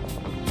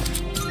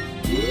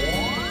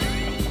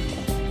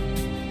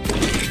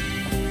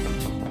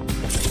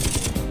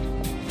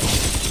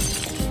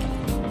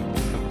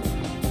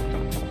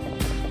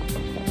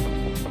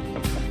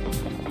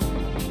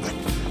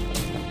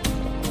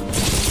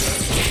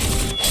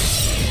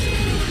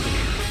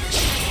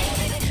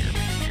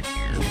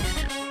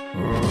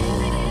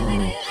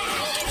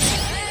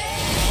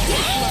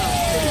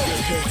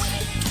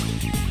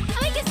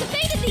 Aigis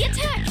evaded the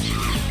attack!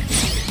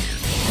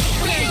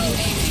 Where are you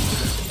aiming?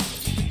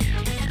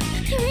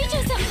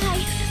 Kirito-senpai!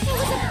 That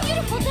was a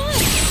beautiful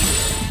dance!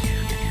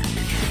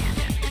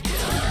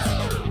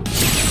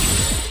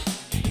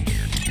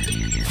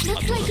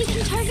 Looks like you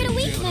can target a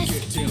weakness.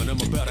 Get down, I'm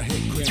about to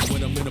hit ground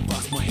when I'm in a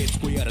box. My head's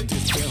way out of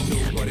this town.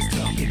 Nobody's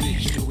stopping me.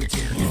 Do it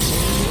to me.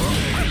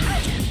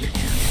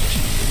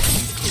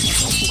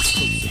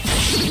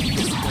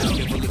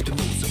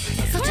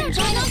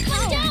 Koro-chan, I'll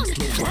come down!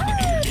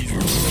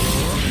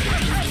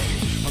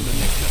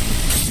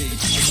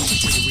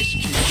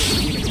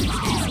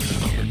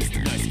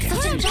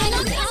 Koro-chan,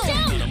 I'll come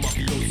down!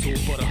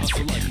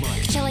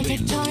 Shall I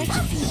take charge?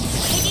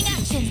 Taking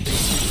action!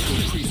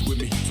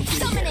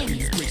 Summoning!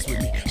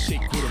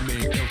 Shake with a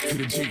man, L to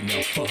the G,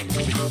 now follow me.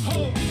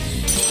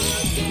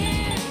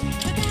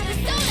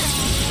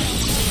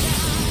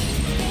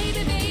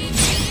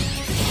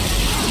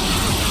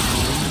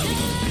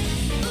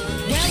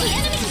 Well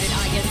executed,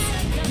 Aigis.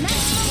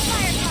 Maximum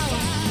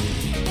firepower.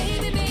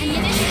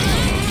 Ammunition.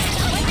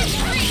 Weapons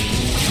free.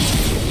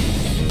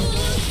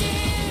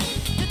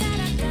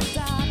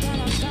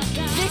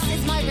 This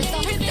is my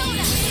result.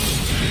 Persona.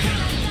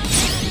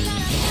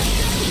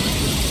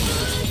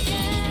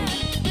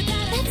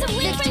 That's a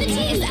win for the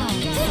team.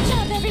 Good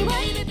job,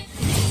 everyone.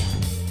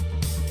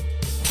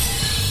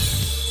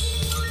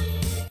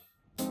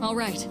 All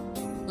right,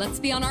 let's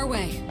be on our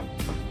way.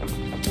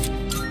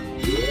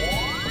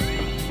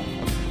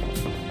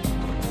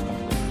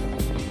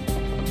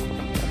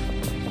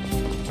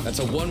 That's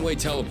a one-way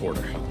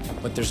teleporter,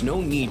 but there's no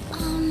need.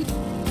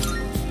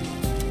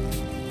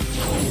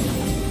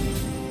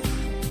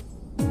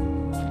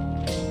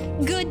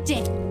 Good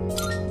day.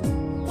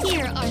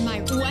 Here are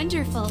my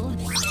wonderful.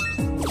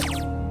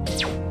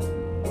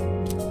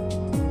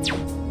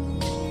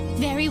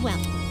 Very well.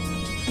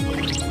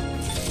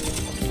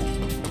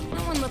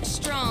 No one looks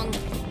strong.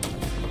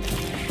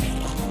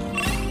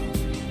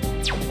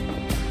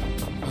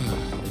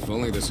 If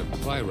only the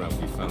supply route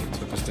we found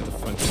took us to the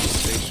front of the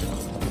station.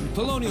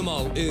 Polonium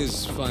Mall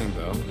is fine,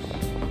 though.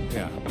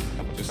 Yeah,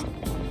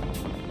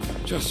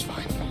 just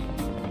fine.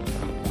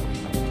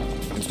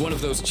 It's one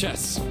of those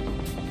chests.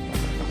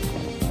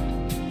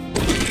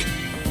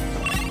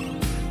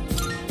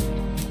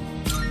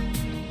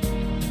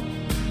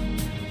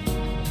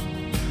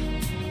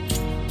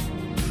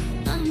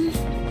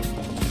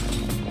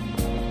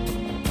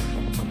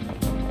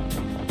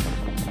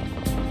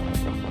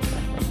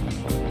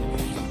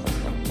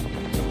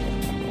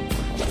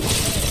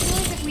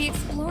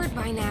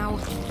 By now.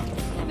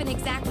 Haven't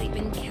exactly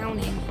been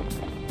counting.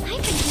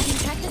 I've been keeping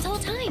track this whole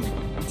time.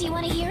 Do you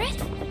want to hear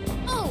it?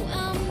 Oh,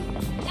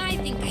 I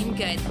think I'm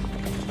good.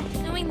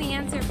 Knowing the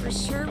answer for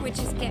sure would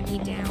just get me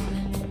down.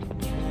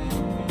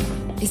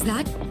 Is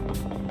that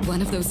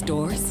one of those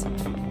doors?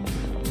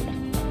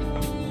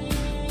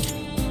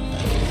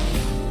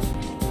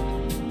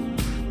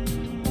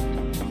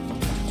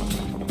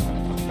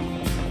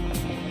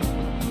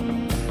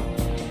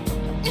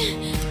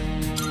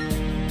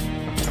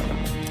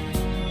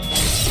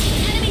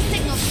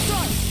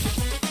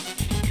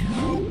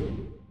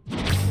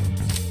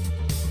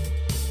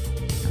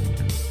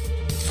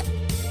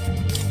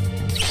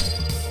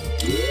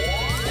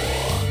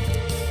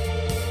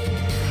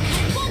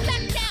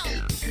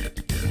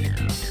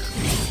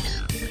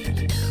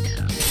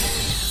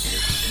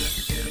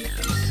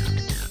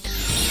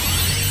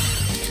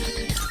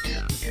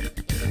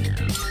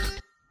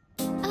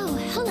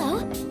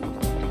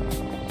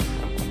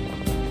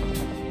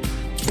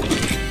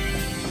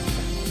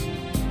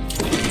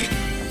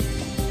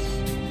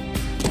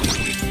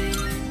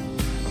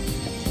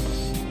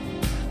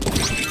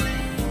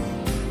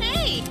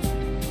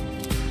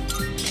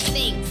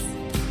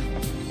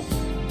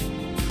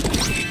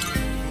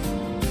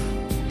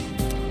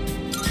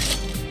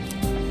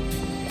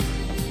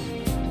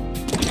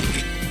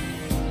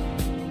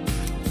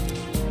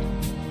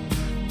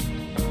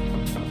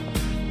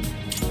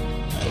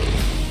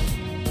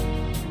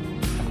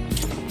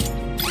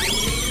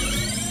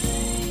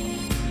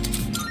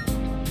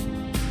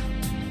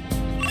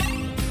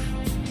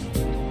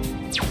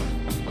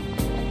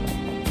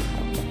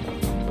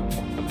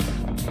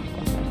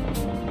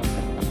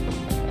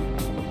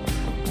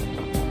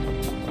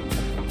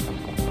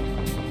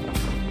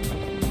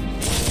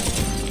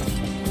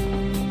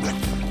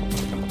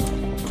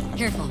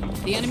 Careful,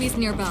 the enemy's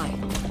nearby.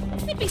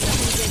 Could be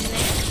something good in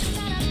there.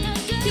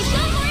 You've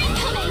got more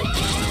incoming!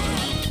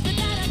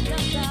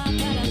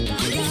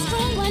 The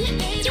strong one!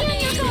 Be on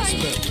your guard!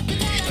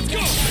 Let's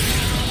go!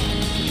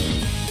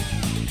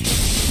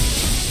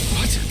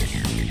 What?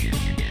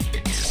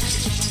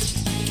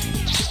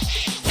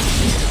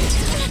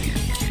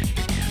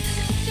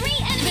 Three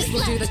enemies This will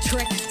left! do the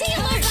trick. Stay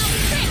alert!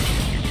 Trick!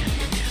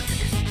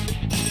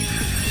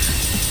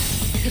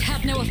 It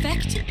had no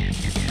effect?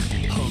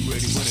 I'm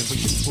ready whenever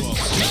you walk.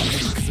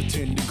 Cause I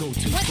tend to go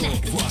too What far.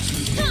 next? Watch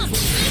me. Come!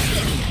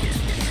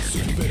 So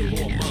you better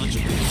all mind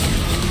your business.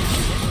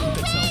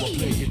 That's how I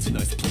play it.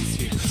 Tonight's place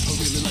here. I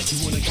really like you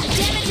when I get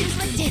Damage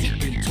inflicted!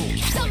 been told.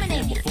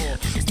 Summoning! Fall.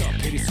 Stop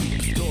petty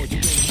superstar. You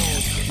ain't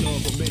lost.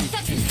 Love or many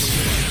things.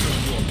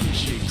 You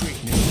appreciate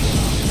greatness.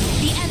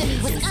 The enemy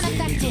was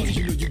unaffected!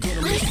 You know you're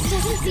gonna make This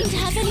doesn't seem to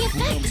have any I'm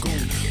effect!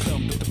 going.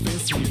 Climbed up the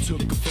fence when you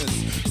took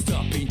offense.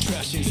 Stop being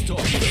trash and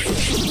start.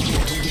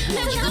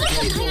 There's another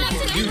one coming up to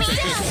the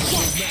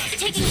Yes!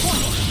 Taking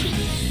point!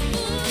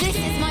 This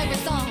is my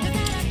resolve!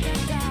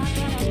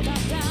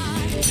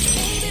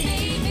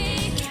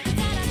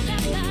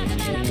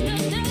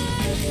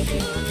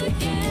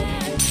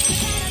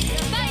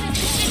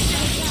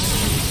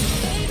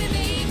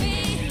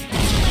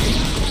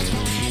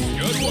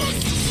 Good work.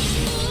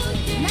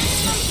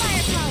 Maximum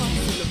firepower!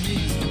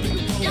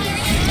 One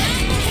target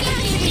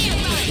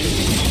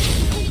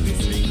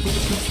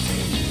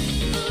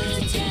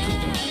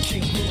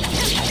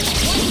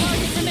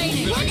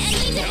remaining. One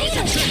enemy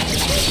defeated!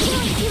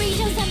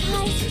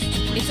 Kirito-senpai!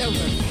 It's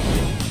over.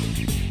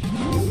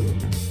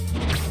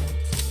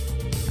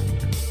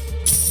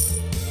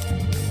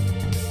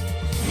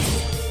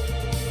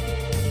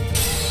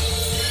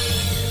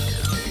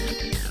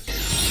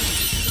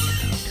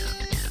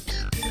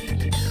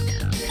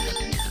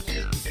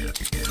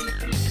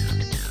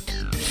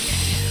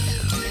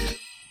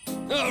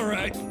 All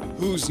right,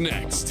 who's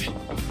next?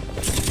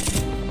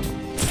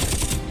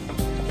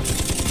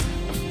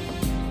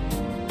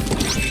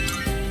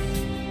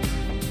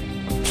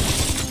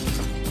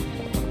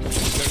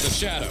 There's a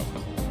shadow.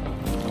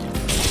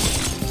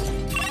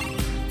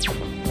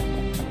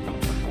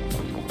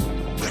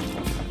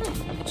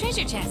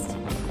 Treasure chest.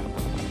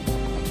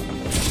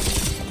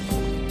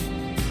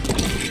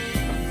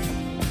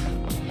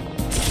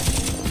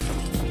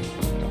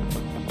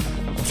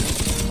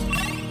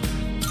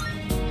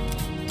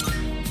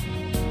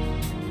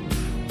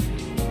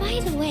 By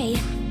the way...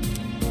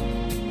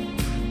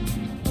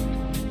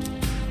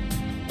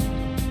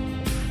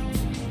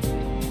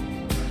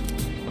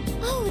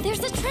 Oh, there's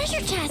a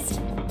treasure chest!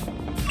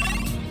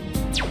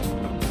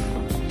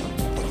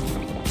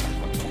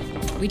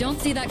 We don't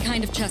see that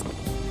kind of chest.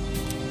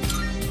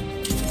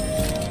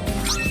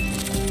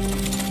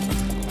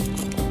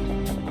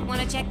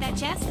 Wanna check that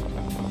chest?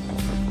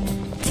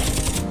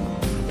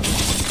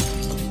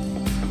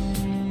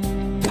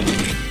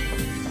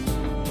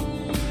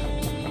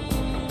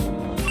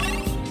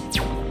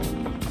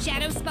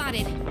 Shadow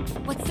spotted.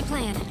 What's the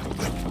plan?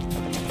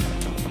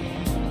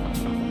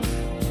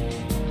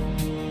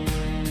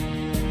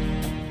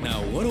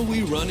 Now, what do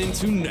we run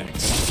into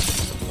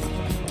next?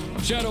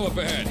 Shadow up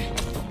ahead.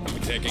 We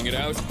taking it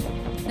out?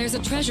 There's a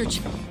treasure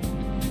chest.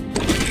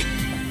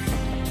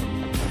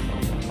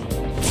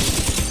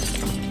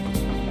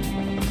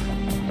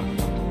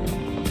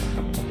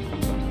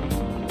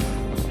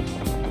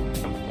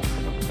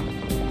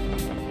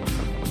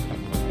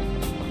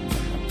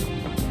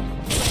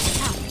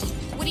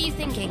 What are you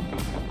thinking?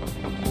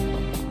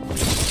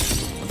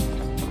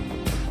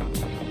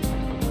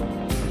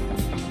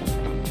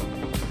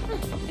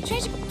 A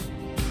treasure.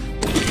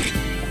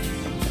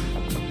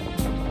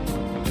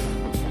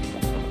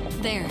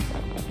 There.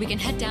 We can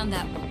head down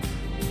that.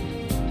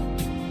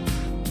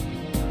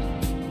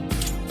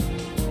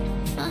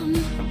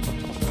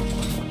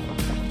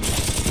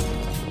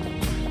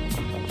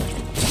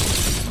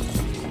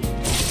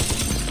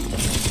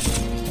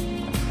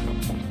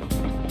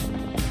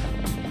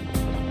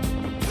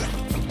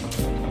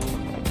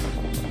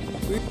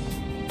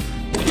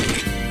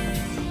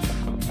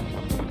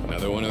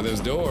 Another one of those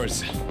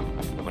doors.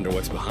 Wonder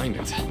what's behind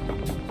it.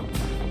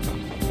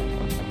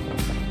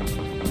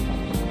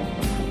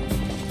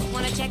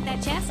 Wanna check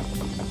that chest?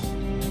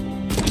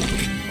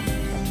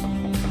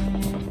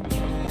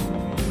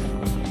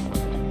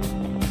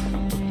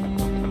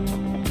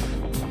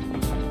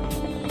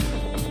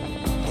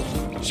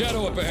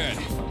 Shadow up ahead.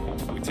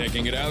 We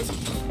taking it out?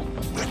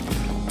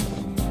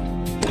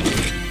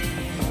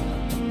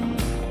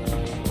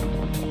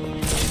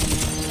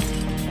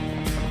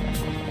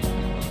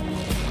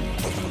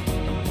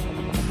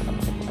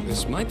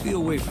 This might be a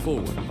way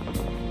forward.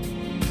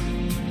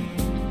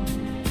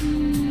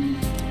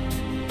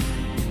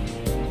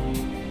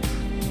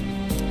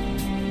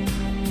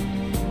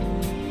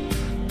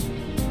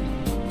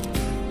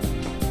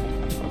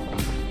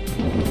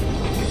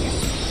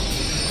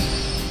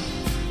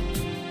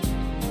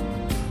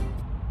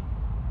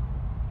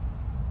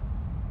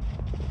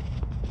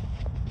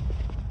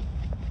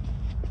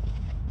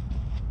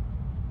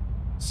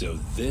 So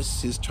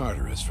this is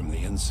Tartarus from the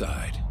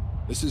inside.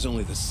 This is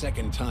only the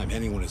second time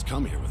anyone has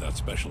come here without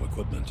special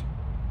equipment.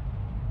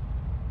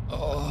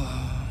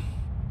 Oh.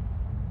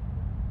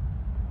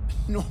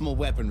 Normal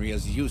weaponry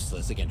is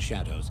useless against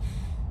shadows.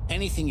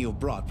 Anything you've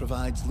brought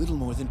provides little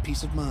more than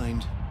peace of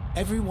mind.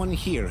 Everyone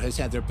here has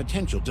had their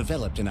potential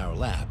developed in our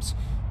labs.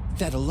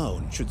 That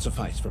alone should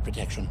suffice for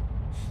protection.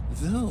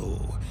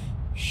 Though,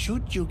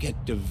 should you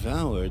get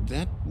devoured,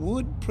 that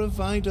would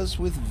provide us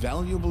with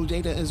valuable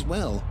data as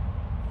well.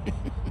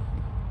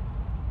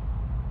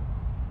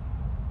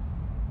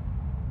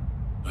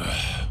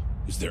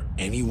 Is there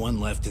anyone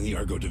left in the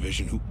Argo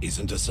division who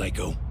isn't a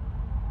psycho?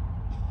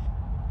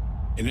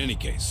 In any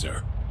case,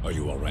 sir, are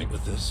you all right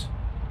with this?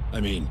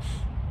 I mean,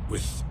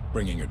 with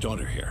bringing your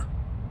daughter here.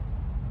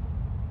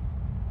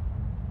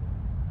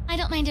 I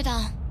don't mind at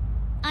all.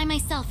 I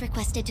myself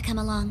requested to come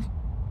along.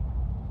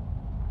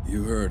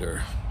 You heard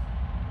her.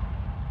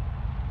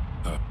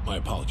 My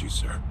apologies,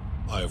 sir.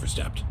 I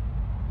overstepped.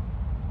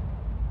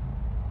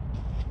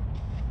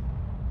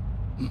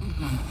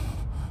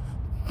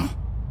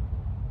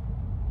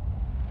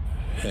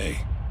 Hey,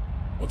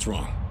 what's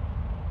wrong?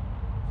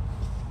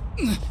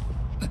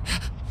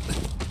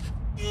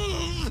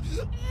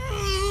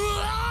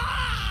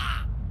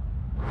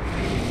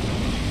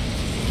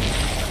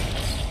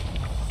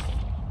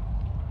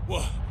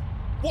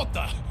 What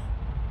the?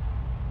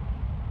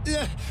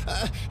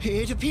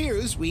 It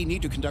appears we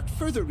need to conduct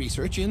further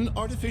research in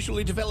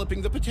artificially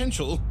developing the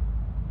potential.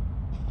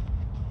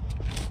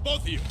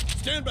 Both of you,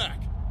 stand back!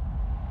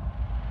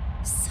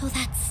 So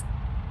that's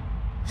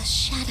a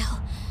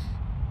shadow.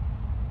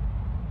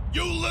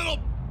 You little...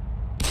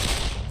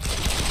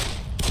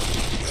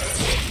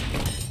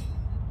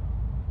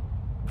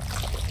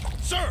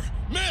 Sir!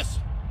 Miss!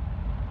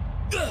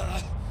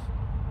 Ugh.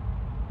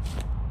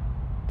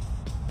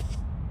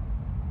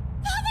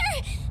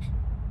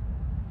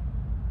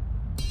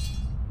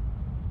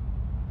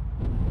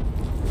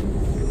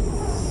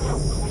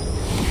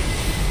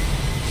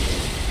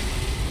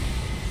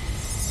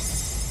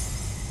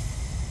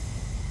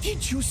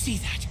 Did you see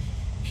that?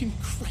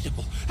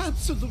 Incredible.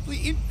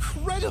 Absolutely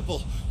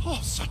incredible. Oh,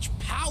 such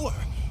power.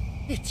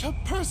 It's a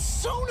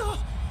persona.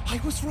 I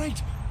was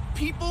right.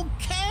 People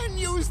can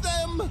use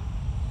them.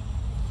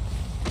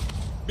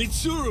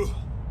 Mitsuru.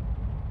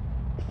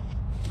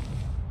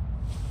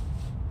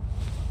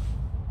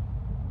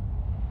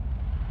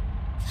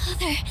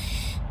 Father,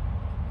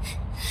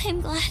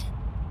 I'm glad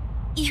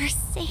you're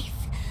safe.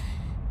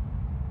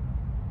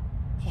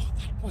 Oh,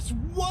 that was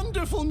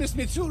wonderful, Miss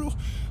Mitsuru.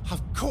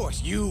 Of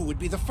course, you would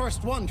be the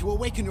first one to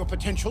awaken your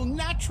potential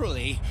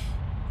naturally.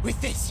 With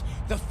this,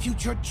 the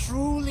future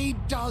truly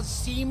does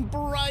seem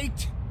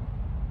bright.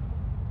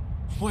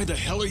 Why the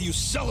hell are you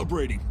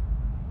celebrating?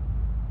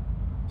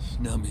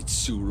 Now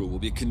Mitsuru will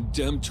be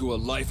condemned to a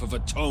life of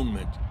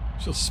atonement.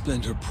 She'll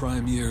spend her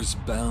prime years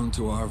bound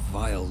to our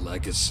vile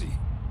legacy.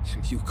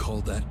 And you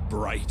call that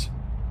bright?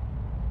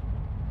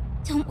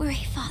 Don't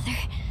worry, Father.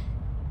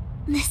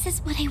 This is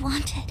what I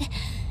wanted.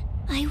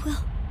 I will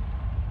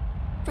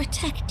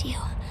protect you.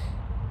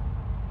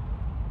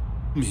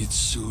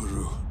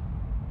 Mitsuru.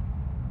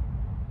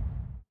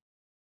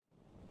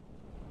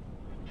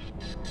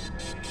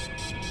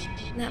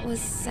 That was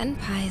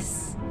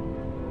Senpai's.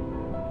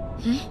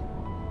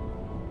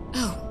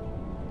 Oh,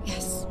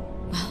 yes.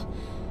 Well,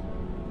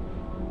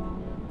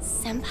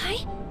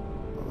 Senpai?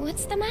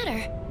 What's the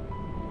matter?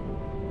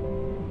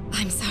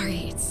 I'm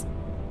sorry.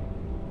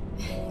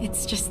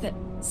 It's just that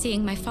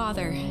seeing my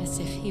father as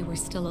if he were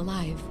still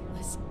alive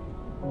was...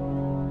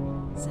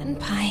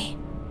 Senpai.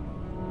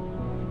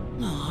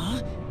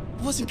 Aw,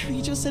 wasn't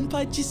Kirijo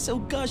Senpai just so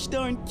gosh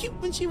darn cute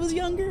when she was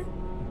younger?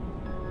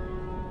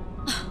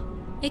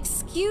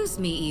 Excuse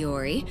me,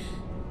 Iori.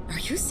 Are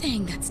you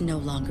saying that's no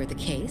longer the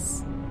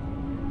case?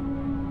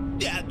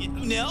 Yeah,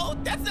 no,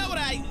 that's not what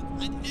I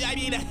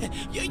mean,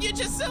 you're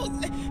just so,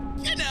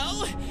 you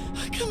know.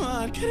 Come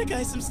on, cut a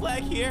guy some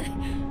slack here.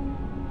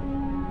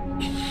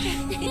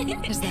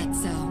 Is that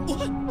so?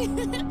 What?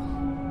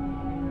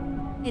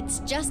 It's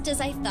just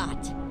as I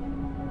thought.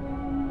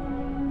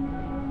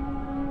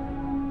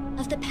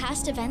 Of the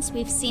past events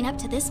we've seen up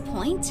to this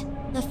point,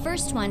 the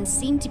first one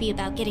seemed to be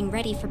about getting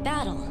ready for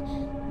battle.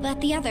 But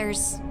the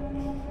others...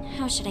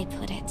 how should I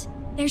put it?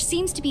 There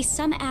seems to be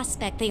some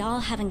aspect they all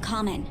have in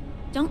common.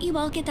 Don't you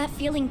all get that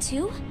feeling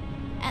too?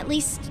 At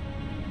least...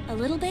 a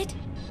little bit?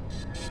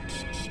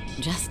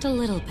 Just a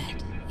little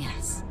bit,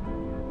 yes.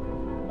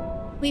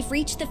 We've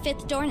reached the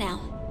 5th door now.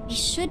 We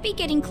should be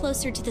getting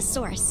closer to the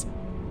source.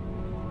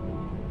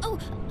 Oh,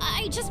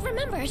 I just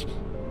remembered.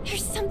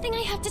 There's something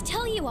I have to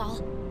tell you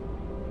all.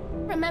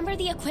 Remember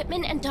the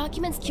equipment and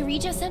documents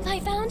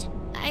Kirijo-senpai found?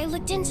 I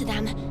looked into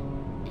them,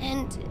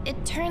 and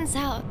it turns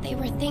out they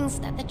were things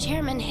that the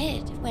chairman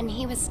hid when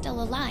he was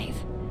still alive.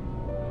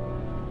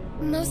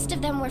 Most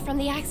of them were from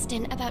the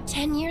accident about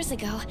 10 years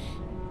ago.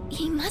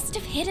 He must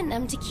have hidden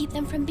them to keep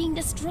them from being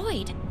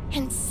destroyed.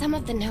 And some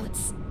of the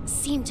notes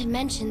seem to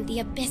mention the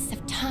abyss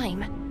of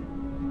time.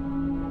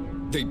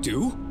 They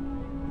do?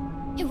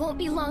 It won't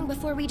be long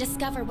before we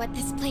discover what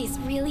this place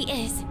really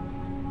is.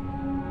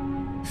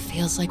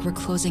 Feels like we're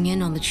closing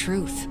in on the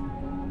truth.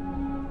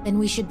 Then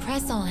we should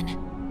press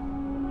on.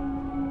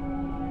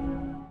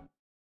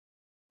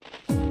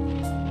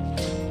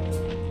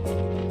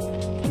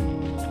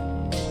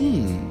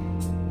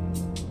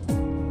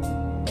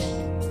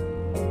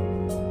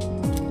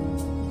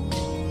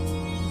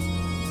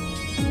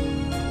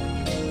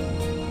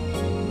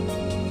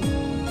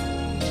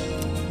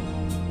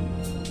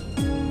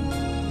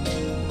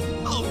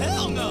 Oh,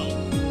 hell no!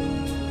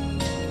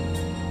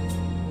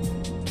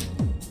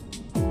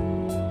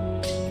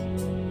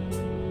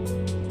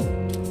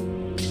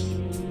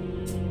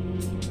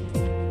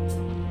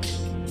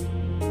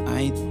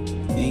 I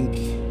think...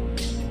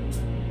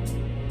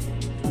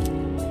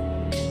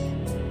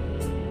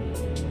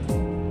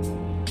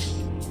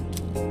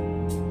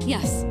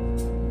 Yes.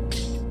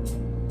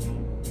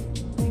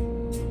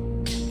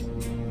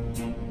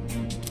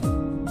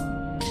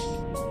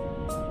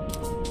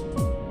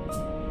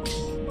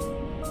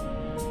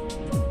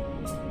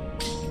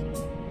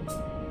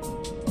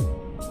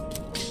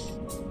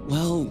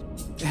 Well,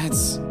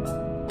 that's...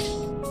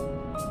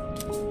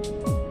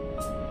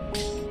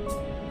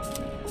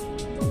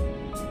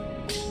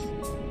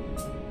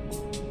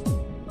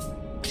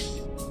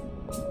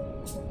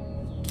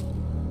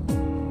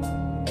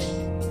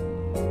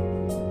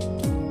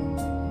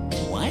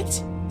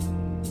 What?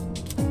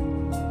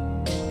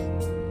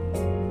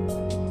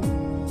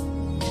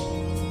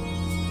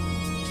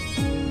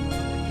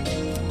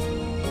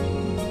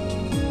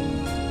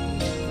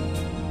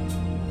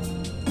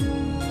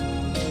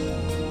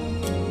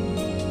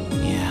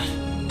 Yeah.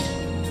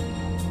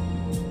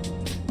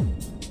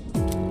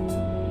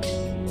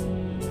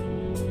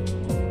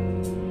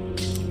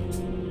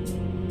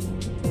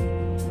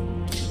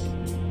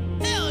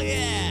 Hell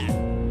yeah!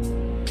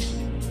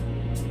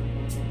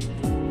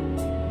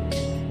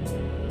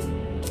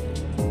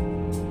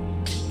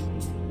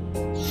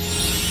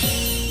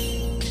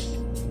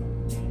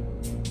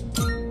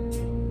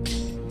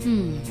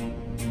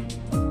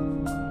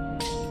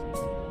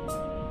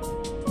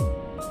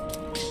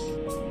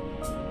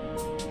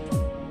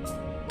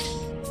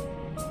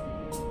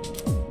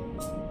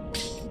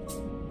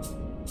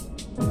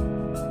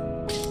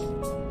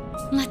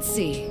 Let's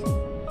see.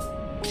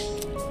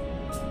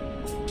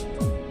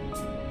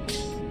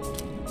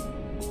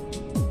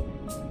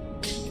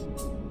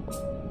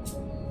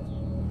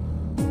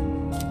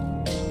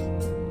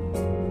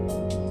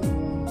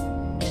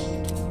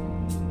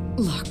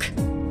 Look.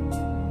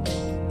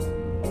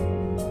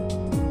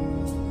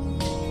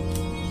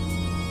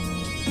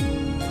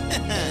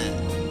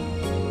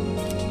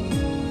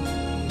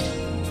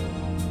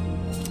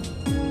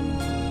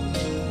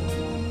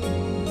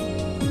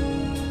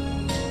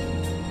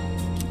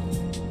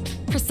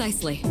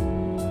 Precisely.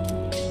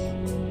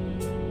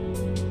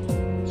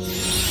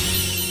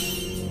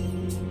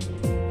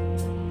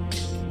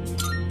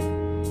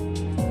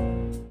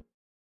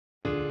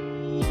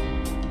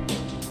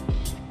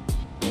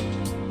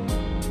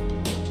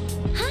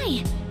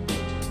 Hi!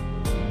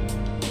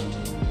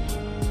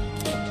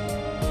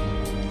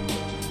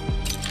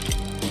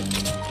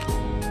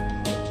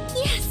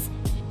 Yes!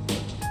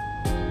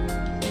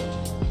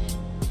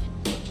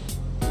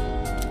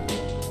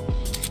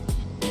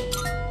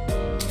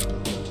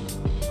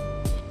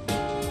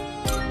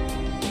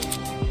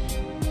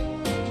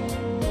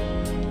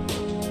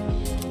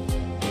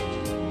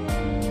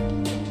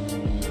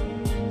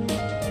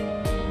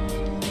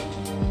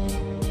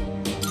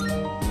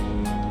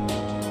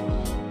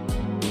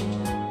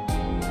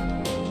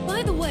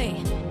 By the way,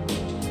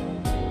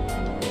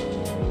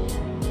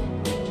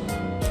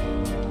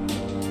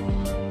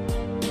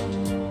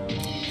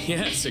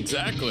 Yes,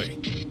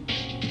 exactly.